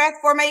deep breath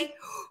for me.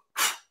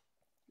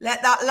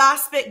 Let that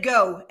last bit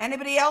go.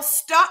 Anybody else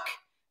stuck?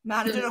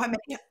 Man, I don't know how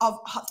many of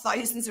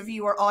thousands of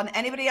you are on.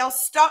 Anybody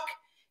else stuck?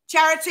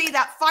 Charity,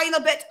 that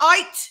final bit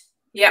out.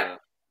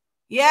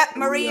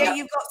 Maria,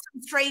 you've got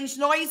some strange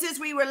noises.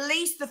 We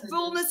release the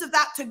fullness of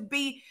that to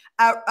be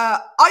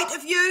out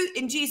of you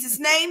in Jesus'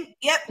 name.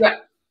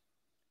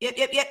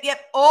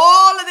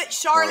 All of it,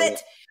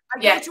 Charlotte. I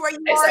go to where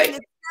you are in the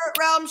spirit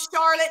realm,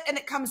 Charlotte, and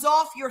it comes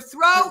off your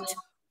throat.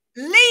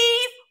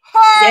 Leave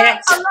her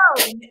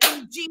alone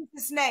in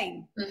Jesus'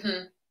 name.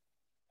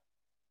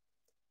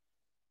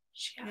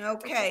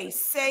 Okay,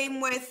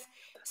 same with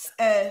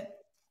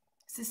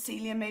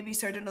Cecilia, maybe,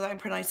 so I don't know that I'm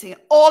pronouncing it.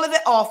 All of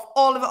it off,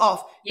 all of it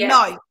off.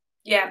 Now.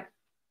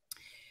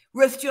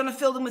 Ruth, do you want to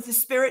fill them with the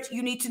spirit?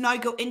 You need to now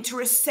go into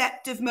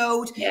receptive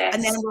mode,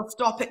 and then we'll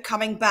stop it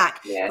coming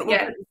back. But we'll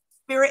put the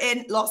spirit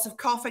in, lots of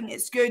coughing,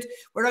 it's good.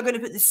 We're not going to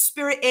put the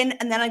spirit in,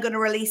 and then I'm going to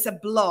release a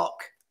block.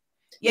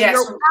 Your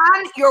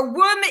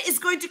womb is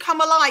going to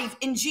come alive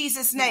in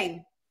Jesus'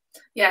 name.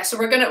 So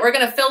we're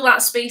gonna fill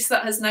that space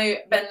that has now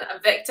been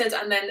evicted,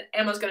 and then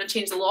Emma's gonna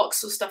change the locks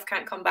so stuff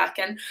can't come back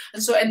in.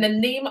 And so in the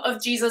name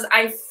of Jesus,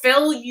 I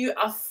fill you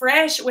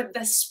afresh with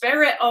the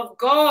Spirit of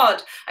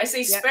God. I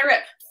say, Spirit,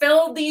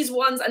 fill these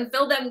ones and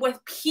fill them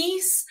with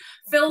peace.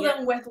 Fill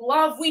them with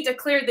love. We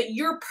declare that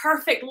your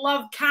perfect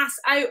love casts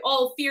out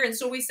all fear. And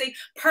so we say,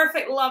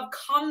 perfect love,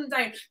 come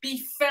down.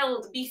 Be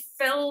filled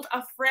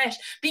afresh.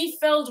 Be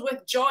filled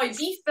with joy.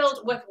 Be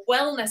filled with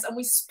wellness. And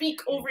we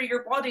speak over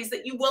your bodies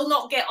that you will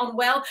not get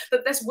unwell,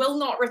 that this will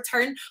not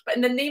return. But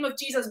in the name of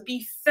Jesus,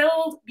 be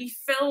filled, be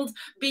filled,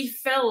 be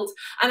filled.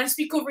 And I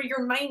speak over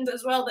your mind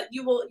as well, that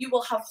you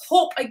will have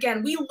hope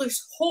again. We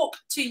loose hope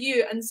to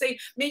you and say,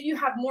 may you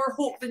have more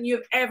hope than you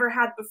have ever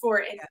had before,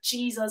 in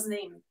Jesus'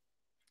 name.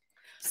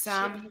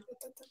 Sam.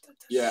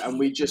 And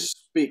we just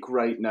speak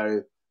right now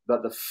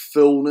that the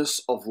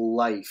fullness of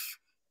life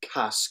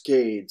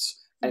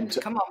cascades into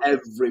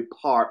every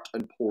part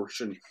and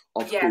portion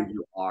of who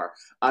you are.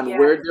 And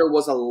where there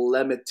was a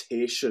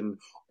limitation,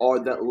 or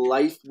that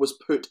life was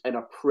put in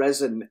a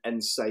prison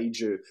inside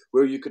you,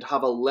 where you could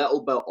have a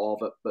little bit of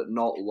it, but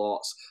not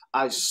lots,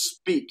 I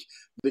speak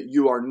that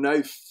you are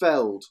now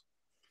filled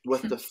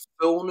with the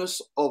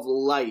fullness of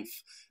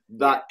life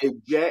that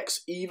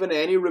ejects even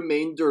any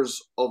remainders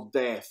of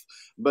death.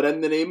 But in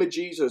the name of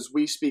Jesus,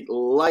 we speak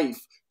life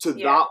to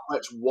that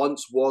which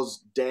once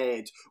was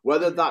dead,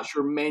 whether that's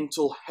your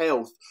mental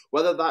health,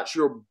 whether that's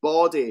your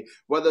body,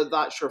 whether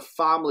that's your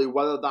family,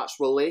 whether that's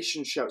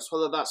relationships,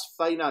 whether that's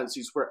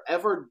finances,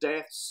 wherever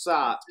death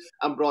sat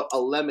and brought a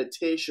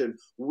limitation,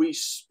 we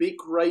speak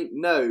right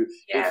now,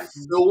 the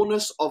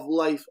fullness of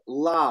life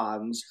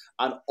lands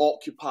and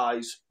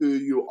occupies who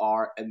you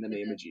are in the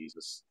name of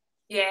Jesus.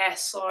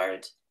 Yes,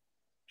 Lord.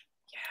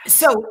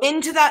 So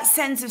into that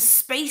sense of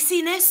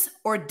spaciness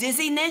or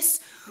dizziness,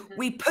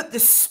 we put the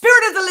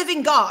Spirit of the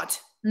living God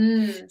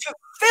to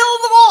fill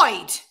the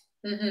void.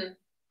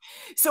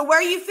 So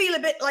where you feel a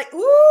bit like,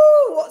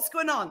 ooh, what's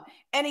going on?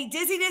 Any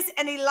dizziness,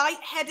 any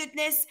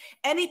lightheadedness,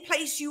 any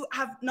place you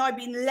have now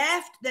been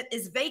left that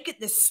is vacant,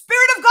 the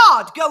Spirit of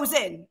God goes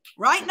in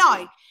right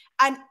now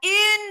and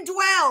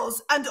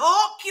indwells and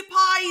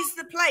occupies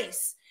the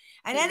place.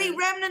 And any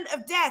remnant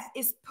of death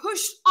is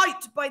pushed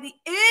out by the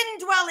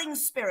indwelling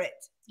Spirit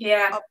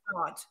of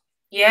God.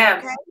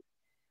 Okay?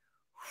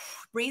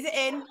 Breathe it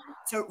in.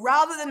 So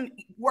rather than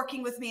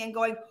working with me and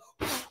going,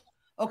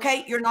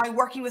 okay, you're now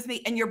working with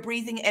me and you're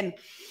breathing in.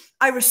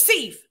 I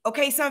receive.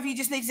 Okay, some of you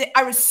just need to say,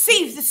 I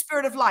receive the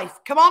Spirit of life.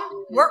 Come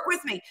on, work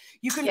with me.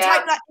 You can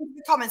type that into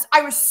the comments.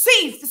 I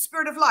receive the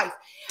Spirit of life.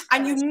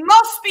 And you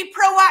must be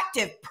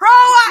proactive.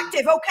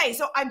 Proactive. Okay,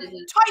 so I'm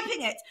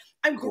typing it.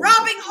 I'm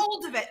grabbing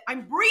hold of it.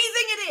 I'm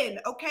breathing it in.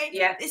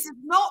 Okay, this is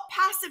not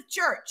passive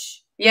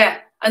church.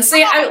 And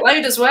say it out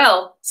loud as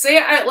well. Say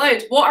it out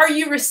loud. What are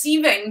you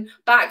receiving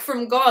back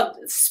from God?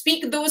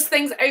 Speak those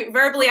things out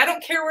verbally. I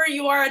don't care where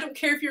you are. I don't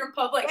care if you're in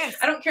public.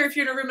 I don't care if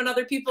you're in a room and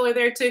other people are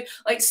there too.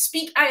 Like,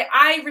 speak out.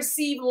 I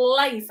receive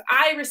life.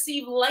 I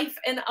receive life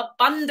in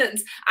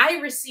abundance. I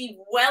receive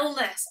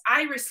wellness.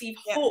 I receive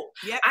hope.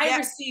 I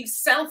receive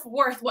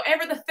self-worth.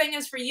 Whatever the thing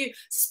is for you,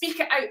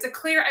 speak it out.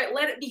 Declare it out.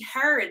 Let it be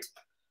heard.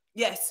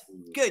 Yes.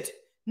 Good.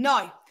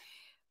 Now,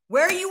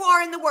 where you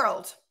are in the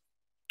world,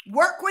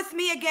 work with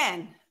me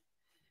again.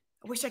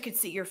 I wish I could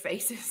see your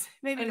faces.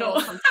 Maybe they'll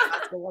come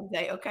to one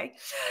day, okay?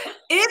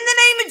 In the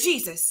name of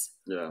Jesus,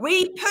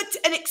 we put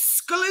an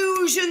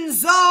exclusion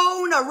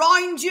zone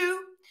around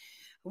you.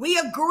 We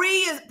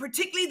agree,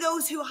 particularly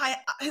those who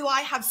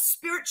I have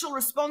spiritual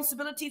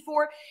responsibility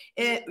for.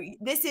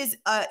 This is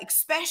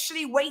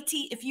especially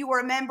weighty if you are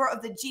a member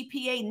of the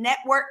GPA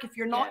network. If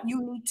you're not,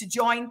 you need to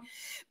join.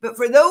 But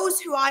for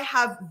those who I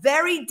have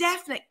very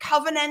definite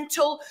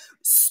covenantal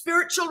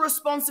spiritual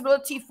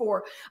responsibility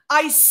for,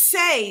 I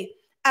say,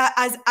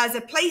 as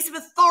a place of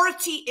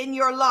authority in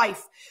your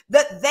life,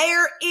 that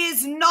there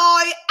is now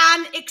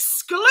an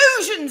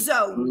exclusion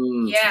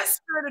zone.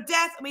 Spirit of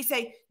death. And we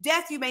say,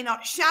 death, you may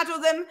not shadow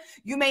them.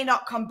 You may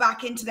not come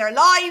back into their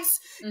lives.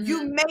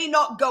 You may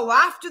not go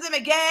after them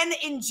again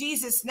in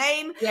Jesus'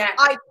 name.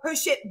 I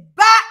push it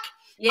back.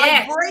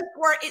 I break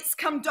where it's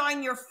come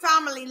down your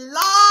family line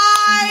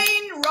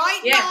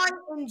right now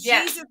in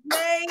Jesus'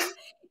 name.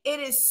 It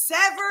is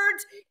severed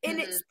in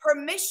its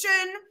permission.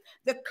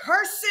 The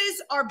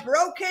curses are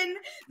broken.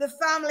 The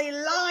family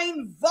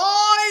line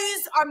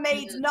vows are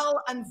made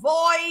null and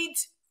void.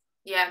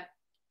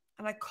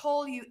 And I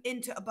call you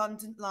into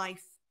abundant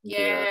life.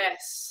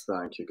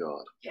 Thank you,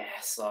 God.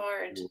 Yes,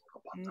 Lord.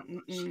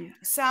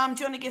 Sam,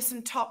 do you want to give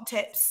some top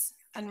tips?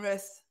 And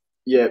Ruth?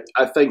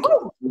 I think,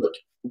 look,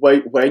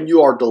 when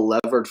you are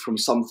delivered from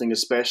something,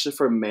 especially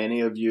for many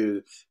of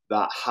you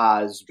that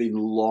has been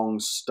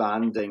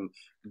long-standing,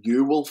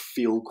 you will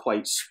feel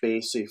quite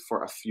spacey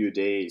for a few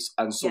days.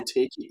 And so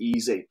take it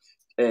easy.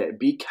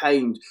 Be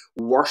kind.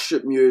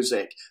 Worship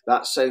music,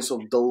 that sense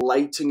of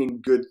delighting in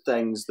good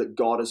things that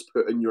God has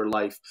put in your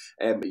life.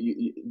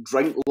 You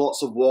drink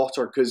lots of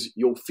water because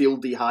you'll feel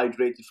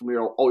dehydrated from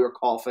all your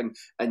coughing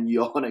and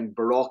yawning.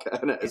 Baraka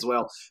in it as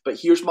well. But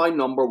here's my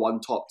number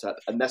one top tip,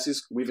 and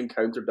we've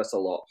encountered this a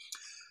lot.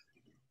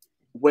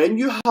 When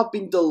you have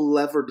been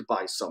delivered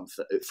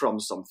from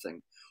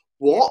something,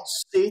 what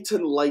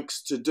Satan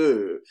likes to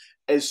do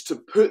is to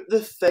put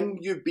the thing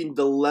you've been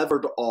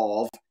delivered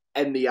of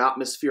in the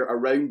atmosphere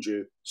around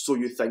you so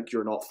you think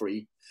you're not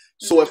free.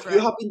 So if you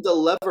have been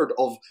delivered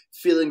of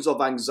feelings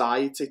of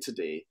anxiety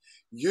today,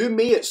 you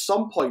may at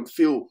some point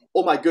feel,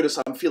 oh my goodness,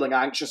 I'm feeling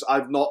anxious.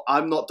 I'm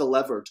not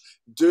delivered.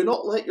 Do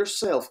not let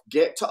yourself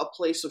get to a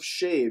place of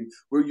shame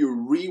where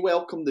you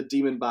re-welcome the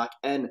demon back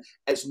in.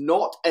 It's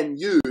not in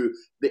you.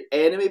 The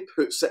enemy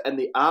puts it in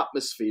the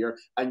atmosphere,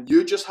 and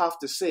you just have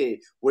to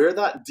say, where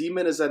that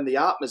demon is in the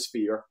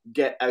atmosphere,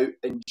 get out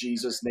in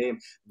Jesus' name.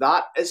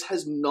 That is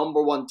his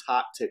number one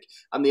tactic.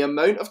 And the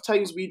amount of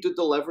times we do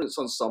deliverance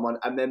on someone,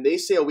 and then they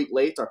say a week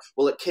later,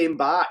 well, it came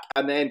back,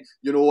 and then,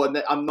 and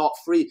then I'm not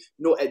free.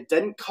 No, it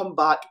didn't come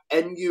back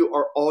in you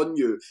or on on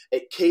you.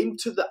 It came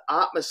to the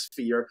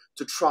atmosphere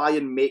to try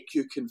and make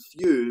you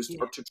confused,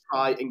 or to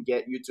try and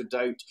get you to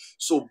doubt.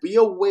 So be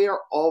aware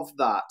of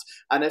that.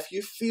 And if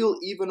you feel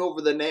even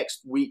over the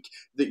next week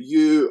that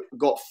you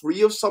got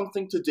free of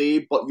something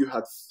today, but you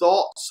had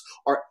thoughts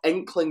or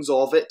inklings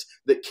of it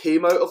that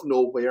came out of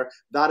nowhere,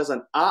 that is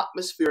an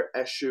atmosphere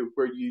issue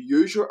where you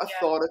use your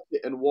authority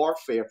in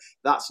warfare.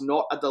 That's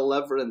not a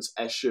deliverance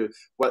issue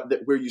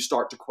where you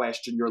start to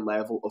question your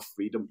level of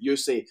freedom. You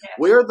say,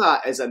 where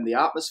that is in the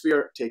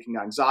atmosphere, taking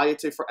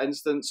anxiety, for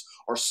instance,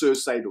 or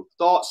suicidal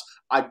thoughts,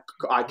 I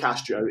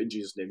cast you out in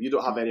Jesus' name. You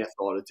don't have any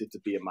authority to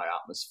be in my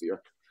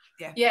atmosphere.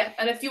 Yeah,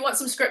 and if you want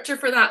some scripture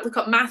for that, look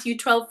up Matthew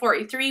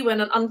 12:43.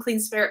 When an unclean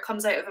spirit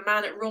comes out of a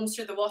man, it roams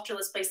through the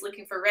waterless place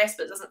looking for rest,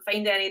 but doesn't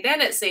find any.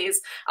 Then it says,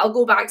 I'll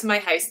go back to my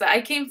house that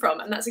I came from.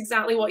 And that's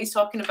exactly what he's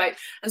talking about.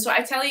 And so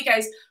I tell you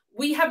guys,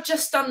 we have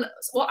just done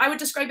what I would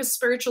describe as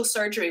spiritual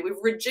surgery. We've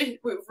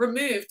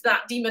removed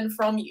that demon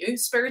from you.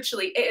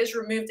 Spiritually, it is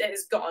removed, it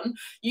is gone.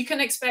 You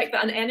can expect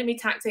that an enemy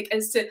tactic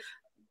is to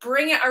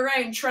bring it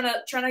around, trying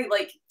to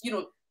like, you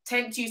know,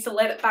 tempt you to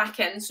let it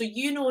back in. So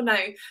you know now,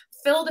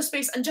 fill the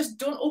space and just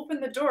don't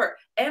open the door.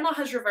 Emma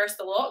has reversed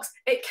the locks.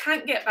 It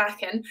can't get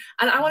back in.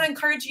 And I want to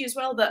encourage you as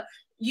well that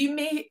you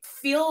may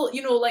feel,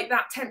 you know, like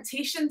that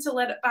temptation to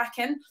let it back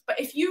in, but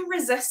if you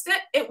resist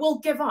it, it will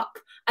give up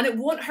and it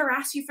won't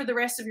harass you for the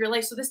rest of your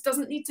life. So this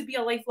doesn't need to be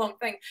a lifelong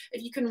thing.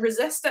 If you can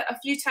resist it a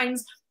few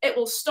times, it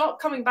will stop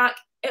coming back.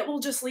 It will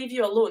just leave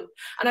you alone.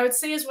 And I would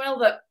say as well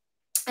that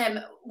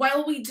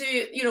while we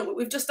do, you know,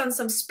 we've just done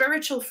some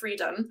spiritual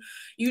freedom,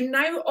 you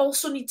now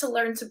also need to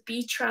learn to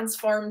be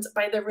transformed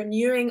by the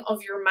renewing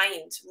of your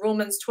mind,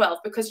 Romans 12,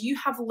 because you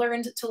have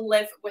learned to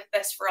live with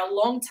this for a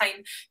long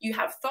time. You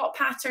have thought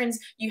patterns,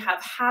 you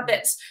have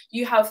habits,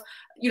 you have,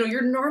 you know,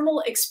 your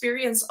normal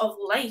experience of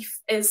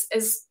life is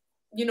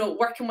you know,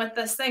 working with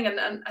this thing.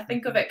 And I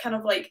think of it kind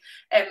of like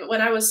when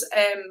I was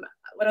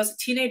a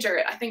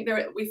teenager, I think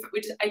we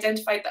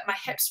identified that my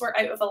hips were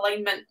out of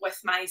alignment with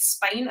my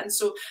spine. And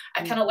so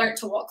I kind of learned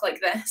to walk like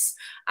this.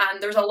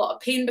 And there was a lot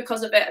of pain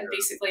because of it. And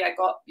basically I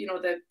got, you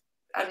know,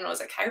 I don't know,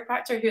 is it a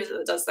chiropractor? Who is it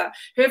that does that?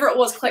 Whoever it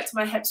was clicked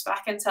my hips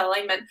back into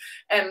alignment.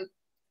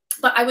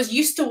 But I was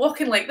used to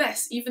walking like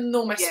this, even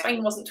though my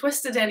spine wasn't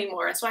twisted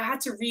anymore. And so I had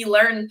to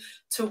relearn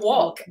to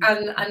walk.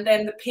 And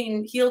then the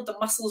pain healed, the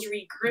muscles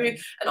regrew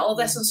and all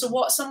this. And so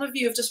what some of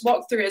you have just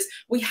walked through is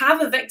we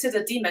have evicted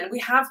a demon. We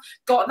have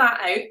got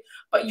that out,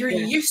 but you're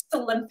used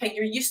to limping.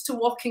 You're used to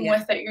walking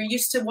with it. You're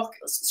used to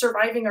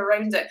surviving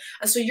around it.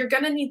 And so you're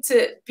going to need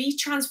to be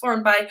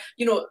transformed by,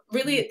 you know,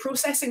 really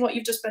processing what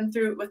you've just been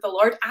through with the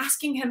Lord,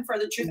 asking him for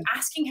the truth,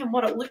 asking him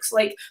what it looks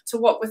like to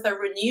walk with a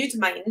renewed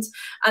mind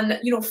and,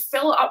 you know,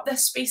 fill up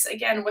this space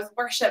again with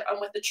worship and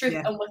with the truth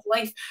and with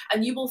life.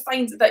 And you will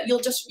find that you'll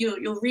just, you know,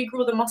 you'll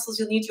regrow the muscles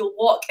you'll need. You'll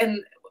walk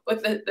in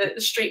with the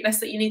straightness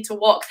that you need to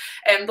walk,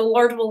 and the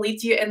Lord will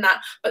lead you in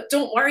that. But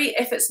don't worry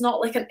if it's not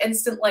like an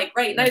instant, like,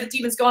 right now the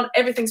demon's gone,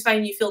 everything's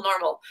fine, you feel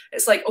normal.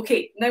 It's like,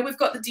 okay, now we've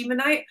got the demon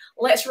out,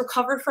 let's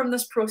recover from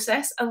this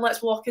process and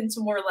let's walk into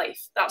more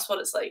life. That's what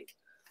it's like.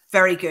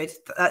 Very good.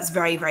 That's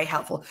very, very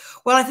helpful.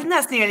 Well, I think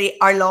that's nearly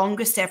our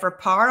longest ever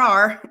power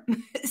hour.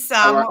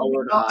 Sam,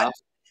 hour and a half.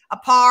 A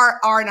power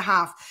hour and a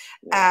half.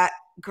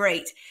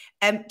 Great.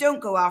 Don't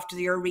go after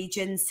your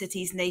regions,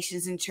 cities,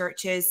 nations, and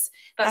churches.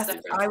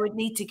 I would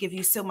need to give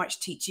you so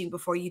much teaching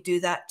before you do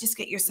that. Just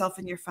get yourself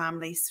and your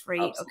families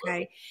free,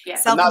 okay? Yeah.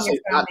 Self and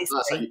your families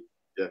free.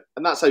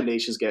 And that's how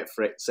nations get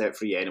set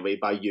free anyway,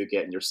 by you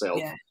getting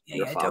yourself.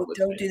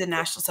 Don't do the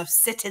national stuff.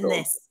 Sit in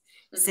this.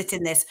 Sit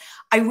in this.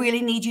 I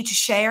really need you to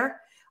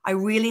share. I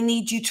really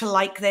need you to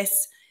like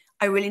this.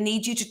 I really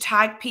need you to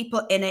tag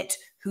people in it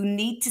who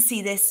need to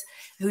see this,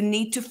 who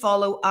need to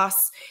follow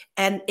us.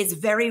 And it's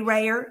very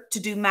rare to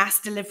do mass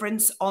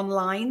deliverance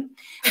online,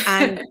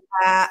 and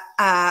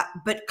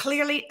but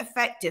clearly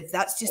effective.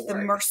 That's just the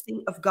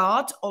mercy of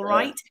God, all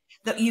right?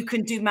 That you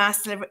can do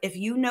mass deliverance. If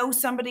you know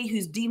somebody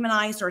who's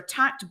demonized or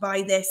attacked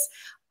by this,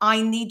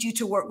 I need you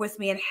to work with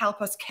me and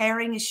help us.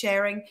 Caring is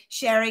sharing,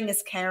 sharing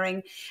is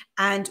caring.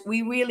 And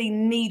we really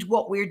need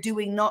what we're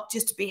doing, not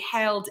just to be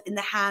held in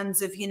the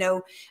hands of, you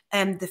know,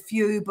 the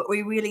few, but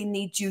we really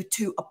need you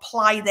to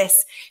apply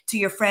this to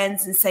your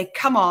friends and say,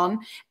 come on.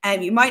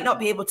 You might not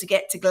be able to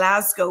get to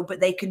Glasgow, but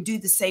they can do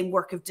the same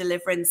work of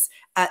deliverance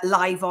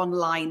live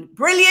online.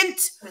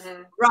 Brilliant.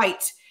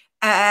 Right.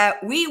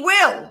 We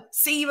will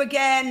see you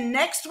again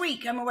next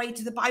week. I'm away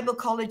to the Bible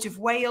College of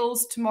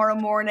Wales tomorrow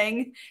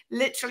morning,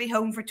 literally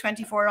home for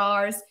 24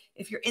 hours.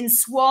 If you're in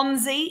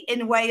Swansea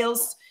in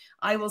Wales,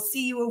 I will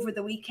see you over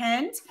the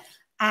weekend.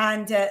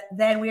 And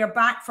then we are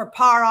back for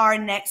Power Hour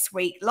next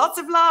week. Lots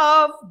of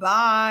love.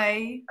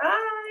 Bye.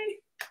 Bye.